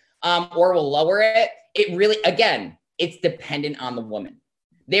use, or we'll lower it. It really, again, it's dependent on the woman.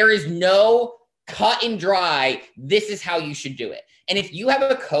 There is no cut and dry, this is how you should do it. And if you have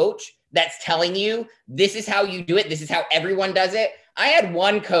a coach that's telling you this is how you do it, this is how everyone does it. I had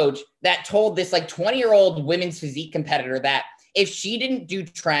one coach that told this like 20-year-old women's physique competitor that if she didn't do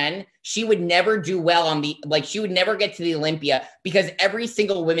trend, she would never do well she would never get to the Olympia, because every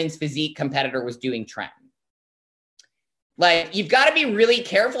single women's physique competitor was doing trend. Like, you've got to be really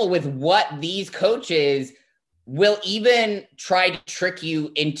careful with what these coaches will even try to trick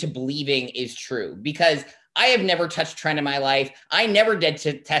you into believing is true, because I have never touched trend in my life. I never did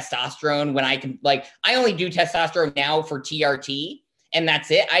testosterone when I only do testosterone now for TRT, and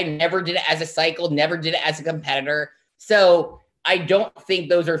that's it. I never did it as a cycle, never did it as a competitor. So I don't think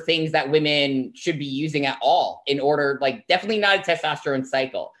those are things that women should be using at all in order, like, definitely not a testosterone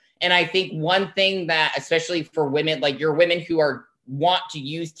cycle. And I think one thing that, especially for women, like your women who want to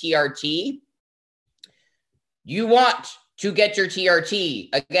use TRT, you want to get your TRT,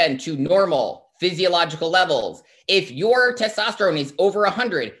 again, to normal physiological levels. If your testosterone is over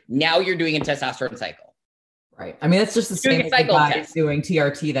 100, now you're doing a testosterone cycle. Right. I mean, that's just the same as the guy doing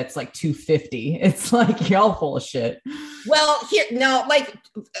TRT that's like 250. It's like, y'all full of shit. Well,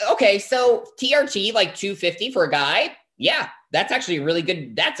 okay, so TRT, like 250 for a guy. Yeah, That's actually really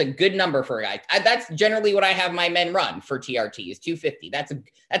good. That's a good number for a guy. That's generally what I have my men run for TRT is 250. That's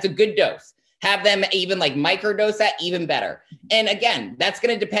a good dose. Have them even like microdose that, even better. And again, that's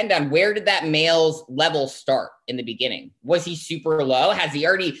going to depend on where did that male's level start in the beginning. Was he super low? Has he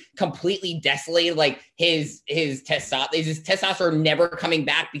already completely desolated like his testosterone? Is his testosterone never coming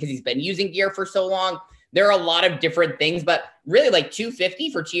back because he's been using gear for so long? There are a lot of different things, but really like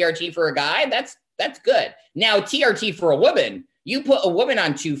 250 for TRT for a guy, that's good. Now TRT for a woman, you put a woman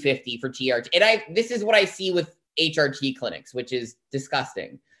on 250 for TRT. And this is what I see with HRT clinics, which is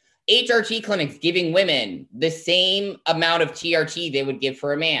disgusting. HRT clinics giving women the same amount of TRT they would give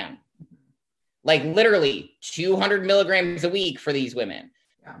for a man. Like literally 200 milligrams a week for these women.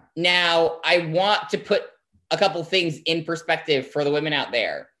 Yeah. Now, I want to put a couple things in perspective for the women out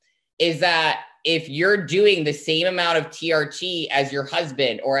there is that if you're doing the same amount of TRT as your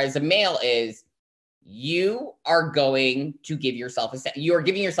husband or as a male is, you are going to give yourself you are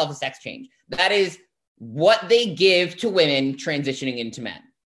giving yourself a sex change. That is what they give to women transitioning into men.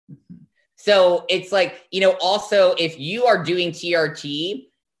 So it's like, also if you are doing TRT,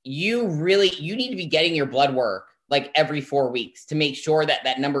 you need to be getting your blood work like every 4 weeks to make sure that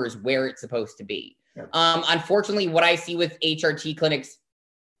that number is where it's supposed to be. Yep. Unfortunately, what I see with HRT clinics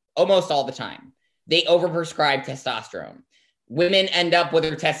almost all the time, they overprescribe testosterone. Women end up with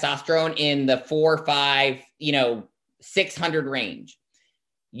their testosterone in the 4, 5, 600 range.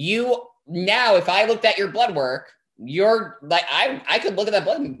 Now, if I looked at your blood work, you're like, I could look at that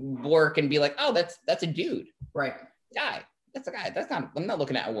blood work and be like, oh, that's a dude. Right. Guy. That's a guy. I'm not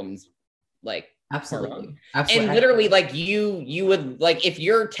looking at a woman's like. Absolutely. And literally like you would like, if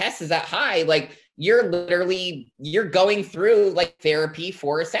your test is that high, like you're going through like therapy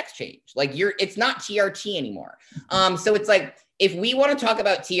for a sex change. Like it's not TRT anymore. So it's like, if we want to talk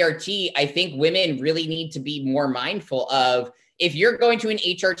about TRT, I think women really need to be more mindful of if you're going to an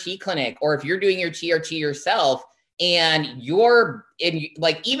HRT clinic or if you're doing your TRT yourself and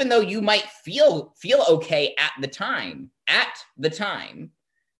even though you might feel okay at the time,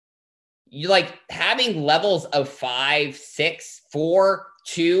 you like having levels of 5, 6, 4,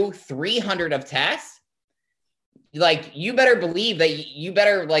 2, 300 of tests, like you better believe that you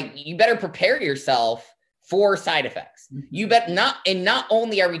better prepare yourself for side effects. You bet not. And not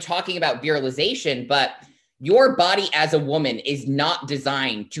only are we talking about virilization, but your body as a woman is not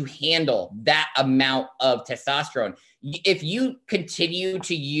designed to handle that amount of testosterone. If you continue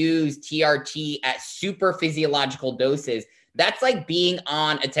to use TRT at super physiological doses, that's like being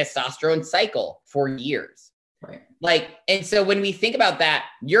on a testosterone cycle for years. Right. Like, and so when we think about that,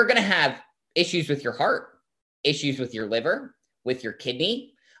 you're going to have issues with your heart, issues with your liver, with your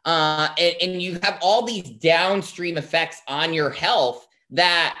kidney. And you have all these downstream effects on your health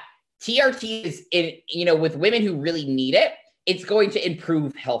that TRT is with women who really need it, it's going to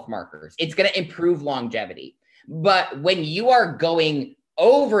improve health markers. It's going to improve longevity. But when you are going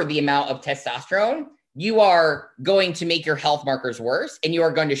over the amount of testosterone, you are going to make your health markers worse and you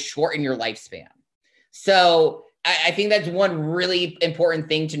are going to shorten your lifespan. So I think that's one really important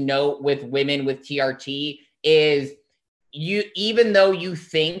thing to note with women with TRT is even though you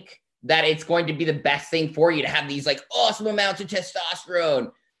think that it's going to be the best thing for you to have these like awesome amounts of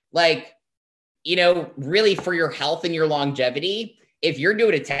testosterone, like, really for your health and your longevity, if you're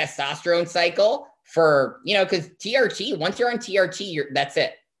doing a testosterone cycle for, because TRT, once you're on TRT, that's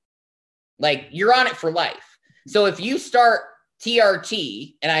it. Like you're on it for life. So if you start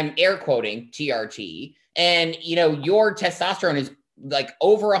TRT, and I'm air quoting TRT, and your testosterone is like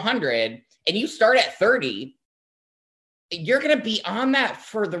over 100 and you start at 30, you're going to be on that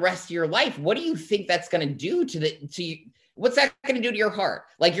for the rest of your life. What do you think that's going to do what's that going to do to your heart?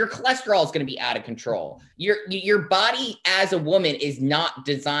 Like your cholesterol is going to be out of control. Your body as a woman is not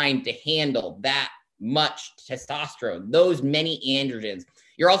designed to handle that much testosterone, those many androgens.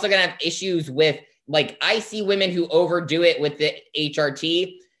 You're also going to have issues with, like, I see women who overdo it with the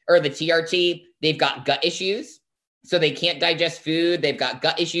HRT or the TRT. They've got gut issues, so they can't digest food. They've got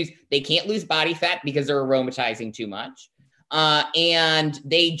gut issues. They can't lose body fat because they're aromatizing too much. And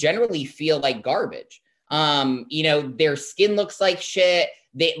they generally feel like garbage. Their skin looks like shit.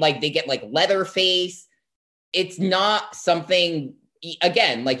 They get like leather face. It's not something,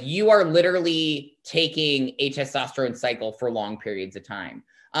 again, like you are literally taking a testosterone cycle for long periods of time.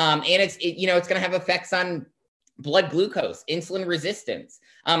 And it's going to have effects on blood glucose, insulin resistance.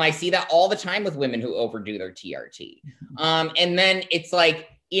 I see that all the time with women who overdo their TRT. And then it's like,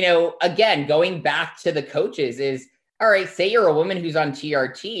 again, going back to the coaches is, all right, say you're a woman who's on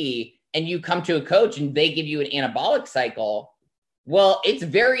TRT and you come to a coach and they give you an anabolic cycle. Well,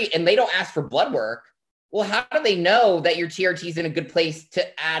 and they don't ask for blood work. Well, how do they know that your TRT is in a good place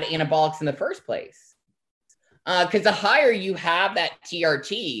to add anabolics in the first place? Because the higher you have that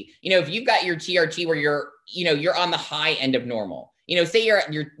TRT, if you've got your TRT where you're on the high end of normal, say your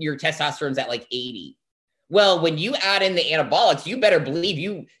testosterone's at like 80. Well, when you add in the anabolics, you better believe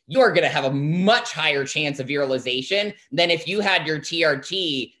you are going to have a much higher chance of virilization than if you had your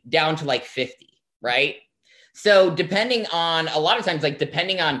TRT down to like 50, right? So depending on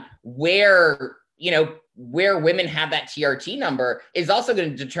where, where women have that TRT number is also going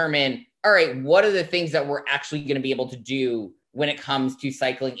to determine, all right, what are the things that we're actually going to be able to do when it comes to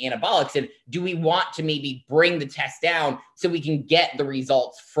cycling anabolics? And do we want to maybe bring the test down so we can get the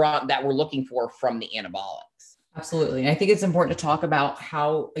results that we're looking for from the anabolics? Absolutely. And I think it's important to talk about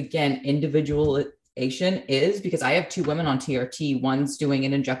how, again, individualization is, because I have two women on TRT. One's doing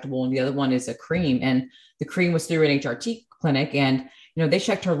an injectable and the other one is a cream. And the cream was through an HRT clinic, and, they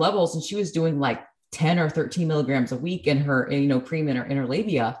checked her levels and she was doing like 10 or 13 milligrams a week in her, cream in her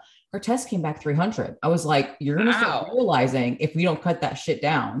labia. Her test came back 300. I was like, you're going to start realizing if we don't cut that shit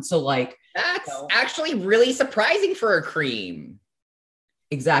down. So like, that's actually really surprising for a cream.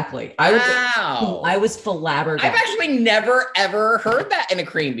 Exactly. I was flabbergasted. I've actually never, ever heard that in a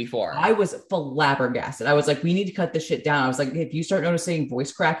cream before. I was flabbergasted. I was like, we need to cut this shit down. I was like, if you start noticing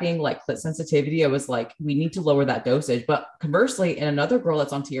voice cracking, like clit sensitivity, I was like, we need to lower that dosage. But conversely, in another girl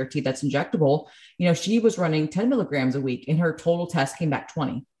that's on TRT that's injectable, she was running 10 milligrams a week and her total test came back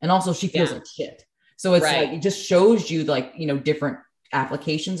 20. And also she feels like shit. So it's like, it just shows you like, different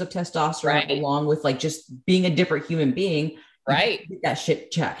applications of testosterone along with like just being a different human being. Right. Get that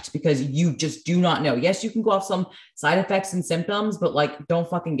shit checked, because you just do not know. Yes, you can go off some side effects and symptoms, but like, don't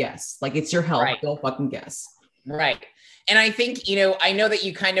fucking guess. Like, it's your health. Don't fucking guess. Right. And I think, I know that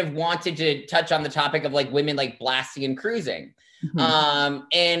you kind of wanted to touch on the topic of like women like blasting and cruising. Mm-hmm.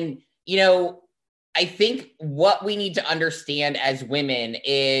 And, I think what we need to understand as women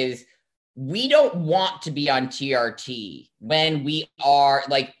is we don't want to be on TRT when we are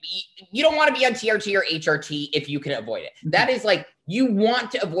like, you don't want to be on TRT or HRT if you can avoid it. That is like, you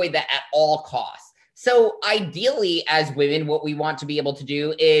want to avoid that at all costs. So ideally as women, what we want to be able to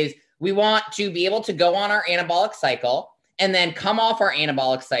do is we want to be able to go on our anabolic cycle and then come off our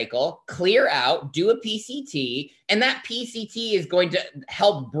anabolic cycle, clear out, do a PCT, and that PCT is going to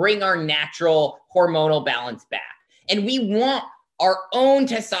help bring our natural hormonal balance back. And we want our own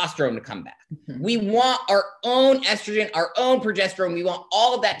testosterone to come back. Mm-hmm. We want our own estrogen, our own progesterone. We want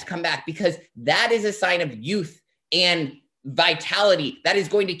all of that to come back, because that is a sign of youth and vitality that is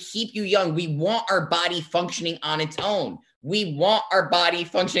going to keep you young. We want our body functioning on its own. We want our body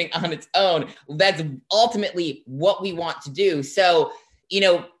functioning on its own. That's ultimately what we want to do. So,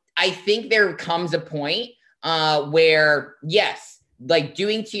 I think there comes a point where, yes, like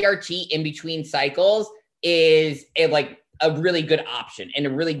doing TRT in between cycles is a really good option and a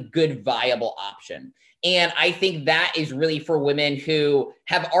really good viable option. And I think that is really for women who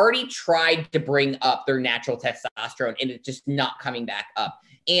have already tried to bring up their natural testosterone and it's just not coming back up.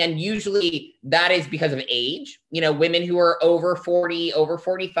 And usually that is because of age. Women who are over 40, over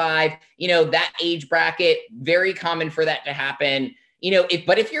 45, that age bracket, very common for that to happen.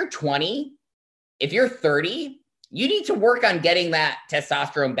 But if you're 20, if you're 30, you need to work on getting that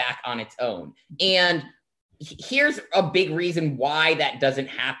testosterone back on its own. And here's a big reason why that doesn't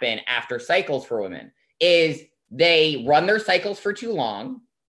happen after cycles for women is they run their cycles for too long.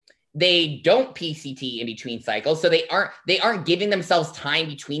 They don't PCT in between cycles. So they aren't giving themselves time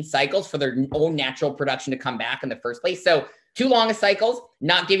between cycles for their own natural production to come back in the first place. So too long of cycles,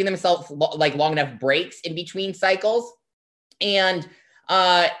 not giving themselves like long enough breaks in between cycles. And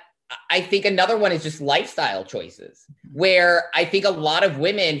I think another one is just lifestyle choices, where I think a lot of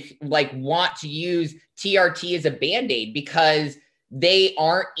women like want to use TRT as a Band-Aid because they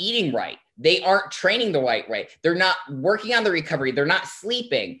aren't eating right. They aren't training the right way. They're not working on the recovery. They're not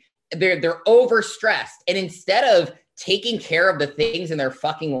sleeping. They're overstressed. And instead of taking care of the things in their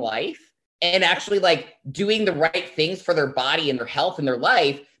fucking life and actually like doing the right things for their body and their health and their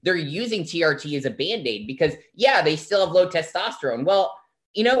life, they're using TRT as a Band-Aid because they still have low testosterone. Well,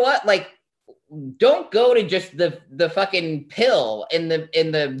 you know what? Like, don't go to just the fucking pill and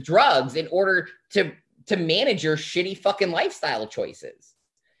the drugs in order to manage your shitty fucking lifestyle choices.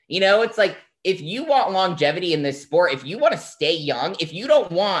 It's like, if you want longevity in this sport, if you want to stay young, if you don't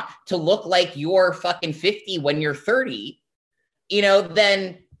want to look like you're fucking 50 when you're 30,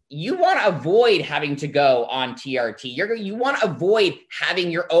 then you want to avoid having to go on TRT. You want to avoid having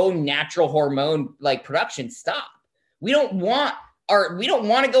your own natural hormone like production stop. We don't want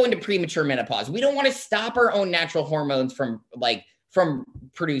to go into premature menopause. We don't want to stop our own natural hormones from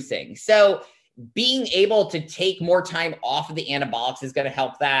producing. So being able to take more time off of the anabolics is going to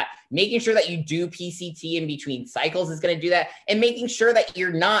help that. Making sure that you do PCT in between cycles is going to do that. And making sure that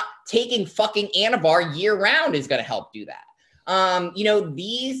you're not taking fucking Anavar year round is going to help do that.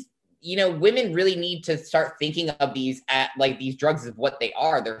 Women really need to start thinking of these these drugs as what they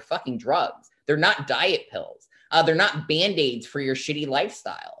are. They're fucking drugs. They're not diet pills. They're not Band-Aids for your shitty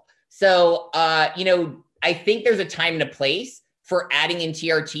lifestyle. So, I think there's a time and a place for adding in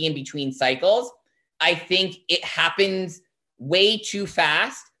TRT in between cycles. I think it happens way too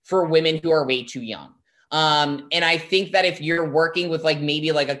fast for women who are way too young. And I think that if you're working with maybe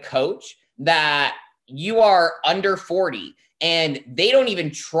a coach that you are under 40 and they don't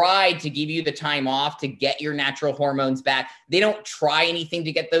even try to give you the time off to get your natural hormones back. They don't try anything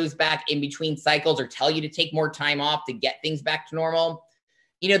to get those back in between cycles or tell you to take more time off to get things back to normal.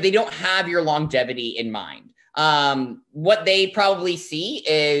 They don't have your longevity in mind. What they probably see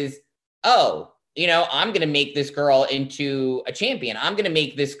is, I'm going to make this girl into a champion. I'm going to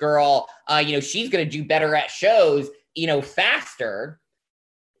make this girl, she's going to do better at shows, faster.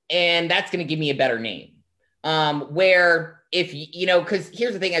 And that's going to give me a better name. Where because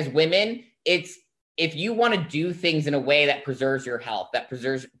here's the thing, as women, if you want to do things in a way that preserves your health, that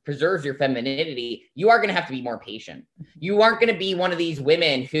preserves your femininity, you are going to have to be more patient. You aren't going to be one of these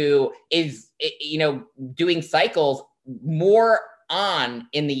women who is, doing cycles more on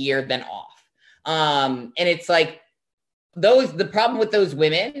in the year than off. And it's the problem with those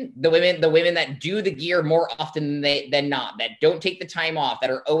women, the women that do the gear more often than not, that don't take the time off, that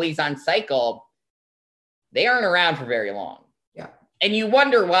are always on cycle, they aren't around for very long. Yeah. And you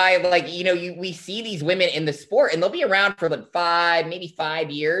wonder why, we see these women in the sport and they'll be around for maybe 5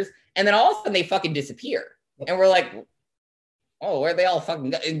 years. And then all of a sudden they fucking disappear. And we're like, oh, where are they all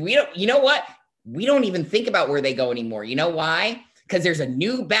fucking go? We don't, you know what? We don't even think about where they go anymore. You know why? Because there's a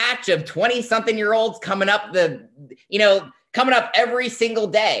new batch of 20-something-year-olds coming up every single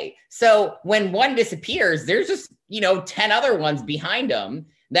day. So when one disappears, there's just, 10 other ones behind them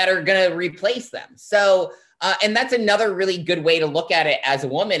that are going to replace them. So, and that's another really good way to look at it as a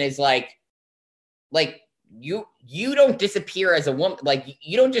woman is you don't disappear as a woman.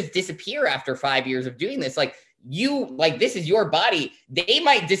 You don't just disappear after 5 years of doing this. This is your body. They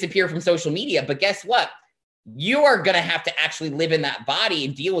might disappear from social media, but guess what? You are going to have to actually live in that body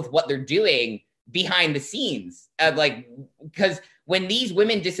and deal with what they're doing behind the scenes. Because when these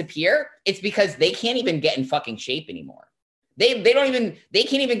women disappear, it's because they can't even get in fucking shape anymore. They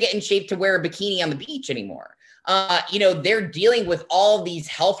can't even get in shape to wear a bikini on the beach anymore. They're dealing with all of these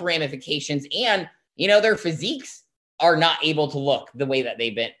health ramifications and, their physiques are not able to look the way that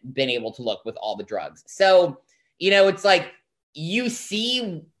they've been able to look with all the drugs. So, it's you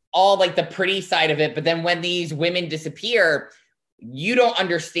see all the pretty side of it, but then when these women disappear, you don't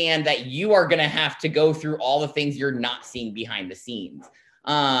understand that you are going to have to go through all the things you're not seeing behind the scenes.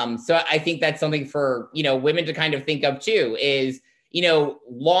 So I think that's something for, women to kind of think of too is,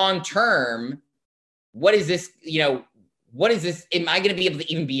 long term, what is this, am I going to be able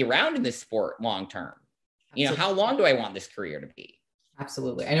to even be around in this sport long term? How long do I want this career to be?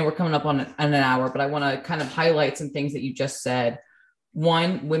 Absolutely. I know we're coming up on an hour, but I want to kind of highlight some things that you just said.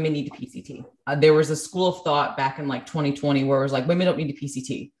 One, women need to PCT. There was a school of thought back in 2020 where it was women don't need to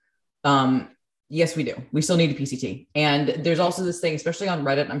PCT. Yes, we do. We still need a PCT. And there's also this thing, especially on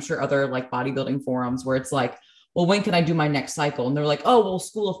Reddit, I'm sure other bodybuilding forums where it's well, when can I do my next cycle? And they're oh, well,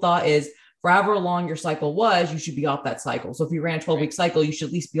 school of thought is for however long your cycle was, you should be off that cycle. So if you ran a 12-week cycle, you should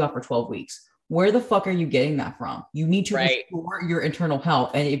at least be off for 12 weeks. Where the fuck are you getting that from? You need to restore your internal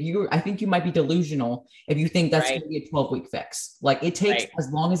health. And I think you might be delusional if you think that's going to be a 12-week fix. It takes as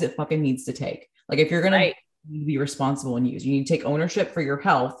long as it fucking needs to take. If you're going to be responsible and use, you need to take ownership for your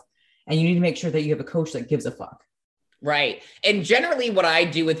health. And you need to make sure that you have a coach that gives a fuck. Right. And generally what I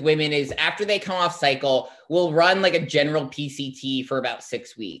do with women is after they come off cycle, we'll run a general PCT for about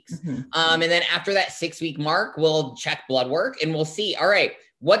 6 weeks. Mm-hmm. And then after that 6-week mark, we'll check blood work and we'll see, all right,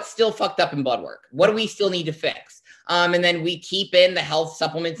 what's still fucked up in blood work? What do we still need to fix? And then we keep in the health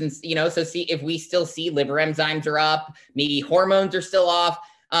supplements and, so see if we still see liver enzymes are up, maybe hormones are still off.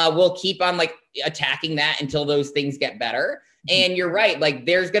 We'll keep on attacking that until those things get better. And you're right.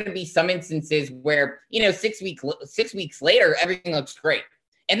 There's going to be some instances where, 6 weeks later, everything looks great.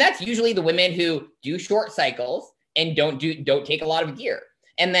 And that's usually the women who do short cycles and don't take a lot of gear.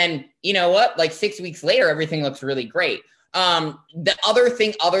 And then, 6 weeks later, everything looks really great. The other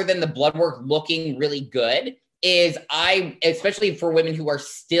thing, other than the blood work looking really good, is especially for women who are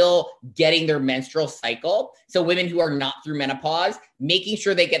still getting their menstrual cycle. So women who are not through menopause, making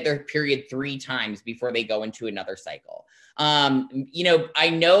sure they get their period 3 times before they go into another cycle. I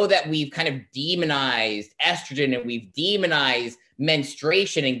know that we've kind of demonized estrogen and we've demonized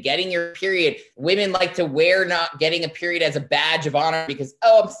menstruation and getting your period. Women like to wear not getting a period as a badge of honor because,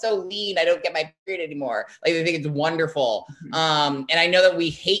 oh, I'm so lean, I don't get my period anymore. Like they think it's wonderful. And I know that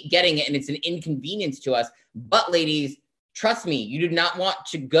we hate getting it and it's an inconvenience to us. But ladies, trust me, you do not want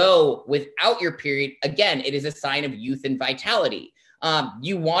to go without your period. Again, it is a sign of youth and vitality.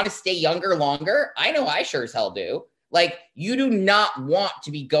 You want to stay younger longer? I know I sure as hell do. Like, you do not want to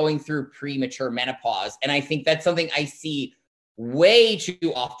be going through premature menopause. And I think that's something I see way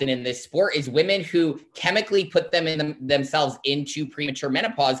too often in this sport is women who chemically put themselves into premature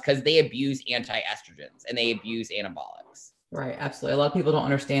menopause because they abuse anti-estrogens and they abuse anabolics. Right. Absolutely. A lot of people don't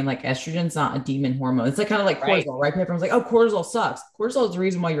understand like estrogen's not a demon hormone. It's like kind of like cortisol, right? Everyone's like, oh, cortisol sucks. Cortisol is the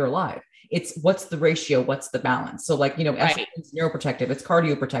reason why you're alive. It's what's the ratio? What's the balance? So like, estrogen's neuroprotective, it's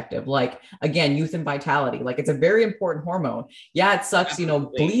cardioprotective. Like again, youth and vitality, like it's a very important hormone. Yeah. It sucks,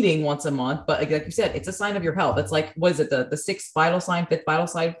 bleeding once a month, but like you said, it's a sign of your health. It's like, what is it? The sixth vital sign, fifth vital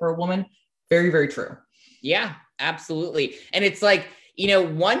sign for a woman. Very, very true. Yeah, absolutely. And it's like,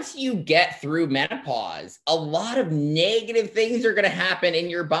 once you get through menopause, a lot of negative things are going to happen in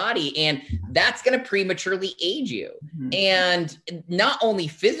your body, and that's going to prematurely age you. Mm-hmm. And not only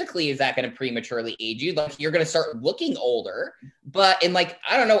physically is that going to prematurely age you, like you're going to start looking older, but in like,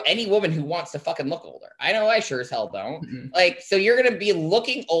 I don't know any woman who wants to fucking look older. I know I sure as hell don't. Mm-hmm. Like, so you're going to be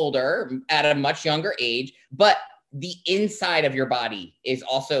looking older at a much younger age, but the inside of your body is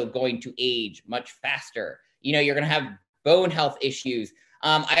also going to age much faster. You're going to have bone health issues.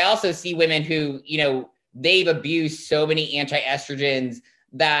 I also see women who, they've abused so many anti-estrogens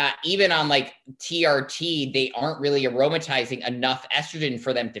that even on like TRT, they aren't really aromatizing enough estrogen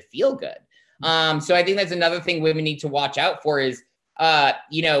for them to feel good. So I think that's another thing women need to watch out for is,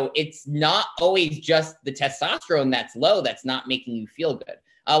 it's not always just the testosterone that's low that's not making you feel good.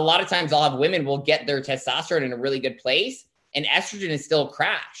 A lot of times I'll have women will get their testosterone in a really good place and estrogen is still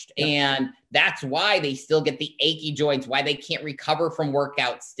crashed. Yep. And that's why they still get the achy joints, why they can't recover from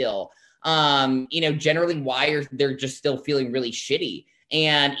workouts still. Generally why they're just still feeling really shitty.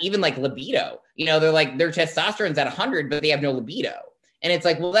 And even like libido, they're like, their testosterone's at 100, but they have no libido. And it's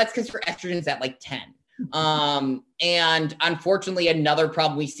like, well, that's because your estrogen's at like 10. And unfortunately, another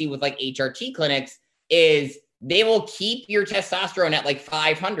problem we see with like HRT clinics is they will keep your testosterone at like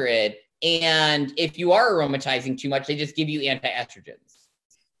 500. And if you are aromatizing too much, they just give you anti-estrogens.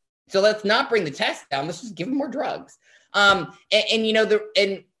 So let's not bring the test down. Let's just give them more drugs. The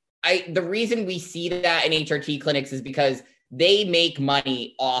reason we see that in HRT clinics is because they make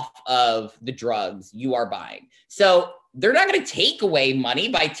money off of the drugs you are buying. So they're not going to take away money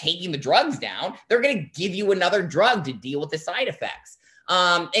by taking the drugs down. They're going to give you another drug to deal with the side effects.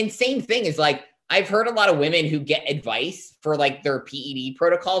 And same thing is like, I've heard a lot of women who get advice for like their PED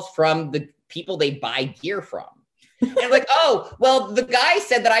protocols from the people they buy gear from. And like, oh, well, the guy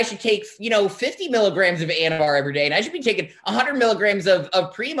said that I should take, 50 milligrams of Anavar every day. And I should be taking 100 milligrams of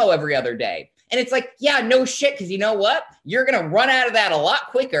Primo every other day. And it's like, yeah, no shit. Because you know what? You're going to run out of that a lot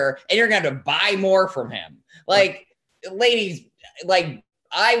quicker and you're going to have to buy more from him. Like, ladies, like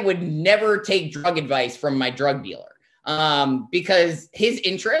I would never take drug advice from my drug dealer because his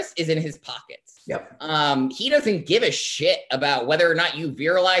interest is in his pockets. Yep. He doesn't give a shit about whether or not you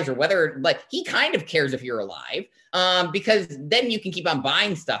virilize or whether like he kind of cares if you're alive because then you can keep on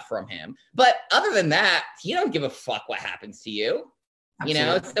buying stuff from him. But other than that, he don't give a fuck what happens to you.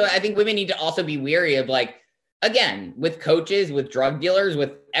 Absolutely. So I think women need to also be wary of like, again, with coaches, with drug dealers,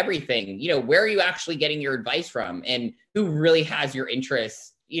 with everything, where are you actually getting your advice from and who really has your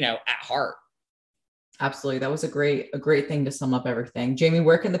interests, at heart. Absolutely. That was a great thing to sum up everything. Jamie,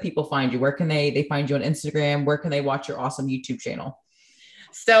 where can the people find you? Where can they find you on Instagram? Where can they watch your awesome YouTube channel?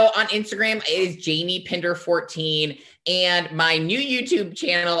 So on Instagram it is Jamie Pinder 14 and my new YouTube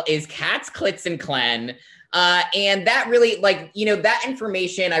channel is Cats, Clits, and Clen. And that really that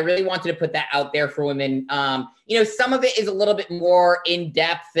information, I really wanted to put that out there for women. Some of it is a little bit more in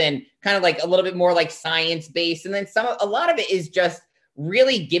depth and kind of like a little bit more like science based. And then a lot of it is just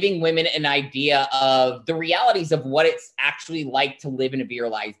really giving women an idea of the realities of what it's actually like to live in a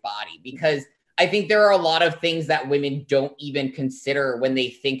virilized body. Because I think there are a lot of things that women don't even consider when they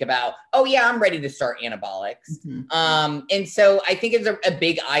think about, oh yeah, I'm ready to start anabolics. Mm-hmm. And so I think it's a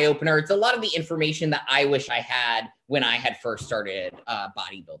big eye opener. It's a lot of the information that I wish I had when I had first started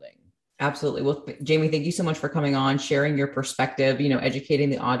bodybuilding. Absolutely. Well, Jamie, thank you so much for coming on, sharing your perspective, educating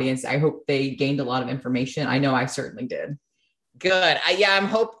the audience. I hope they gained a lot of information. I know I certainly did. Good. I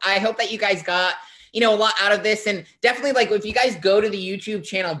hope that you guys got a lot out of this. And definitely like if you guys go to the YouTube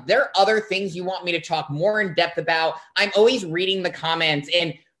channel, there are other things you want me to talk more in depth about. I'm always reading the comments,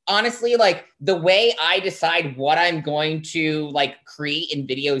 and honestly, like the way I decide what I'm going to like create in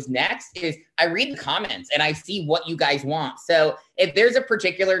videos next is I read the comments and I see what you guys want. So if there's a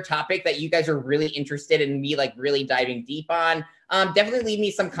particular topic that you guys are really interested in me like really diving deep on, definitely leave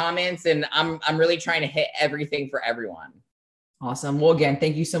me some comments, and I'm really trying to hit everything for everyone. Awesome. Well, again,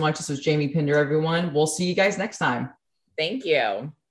 thank you so much. This was Jamie Pinder, everyone. We'll see you guys next time. Thank you.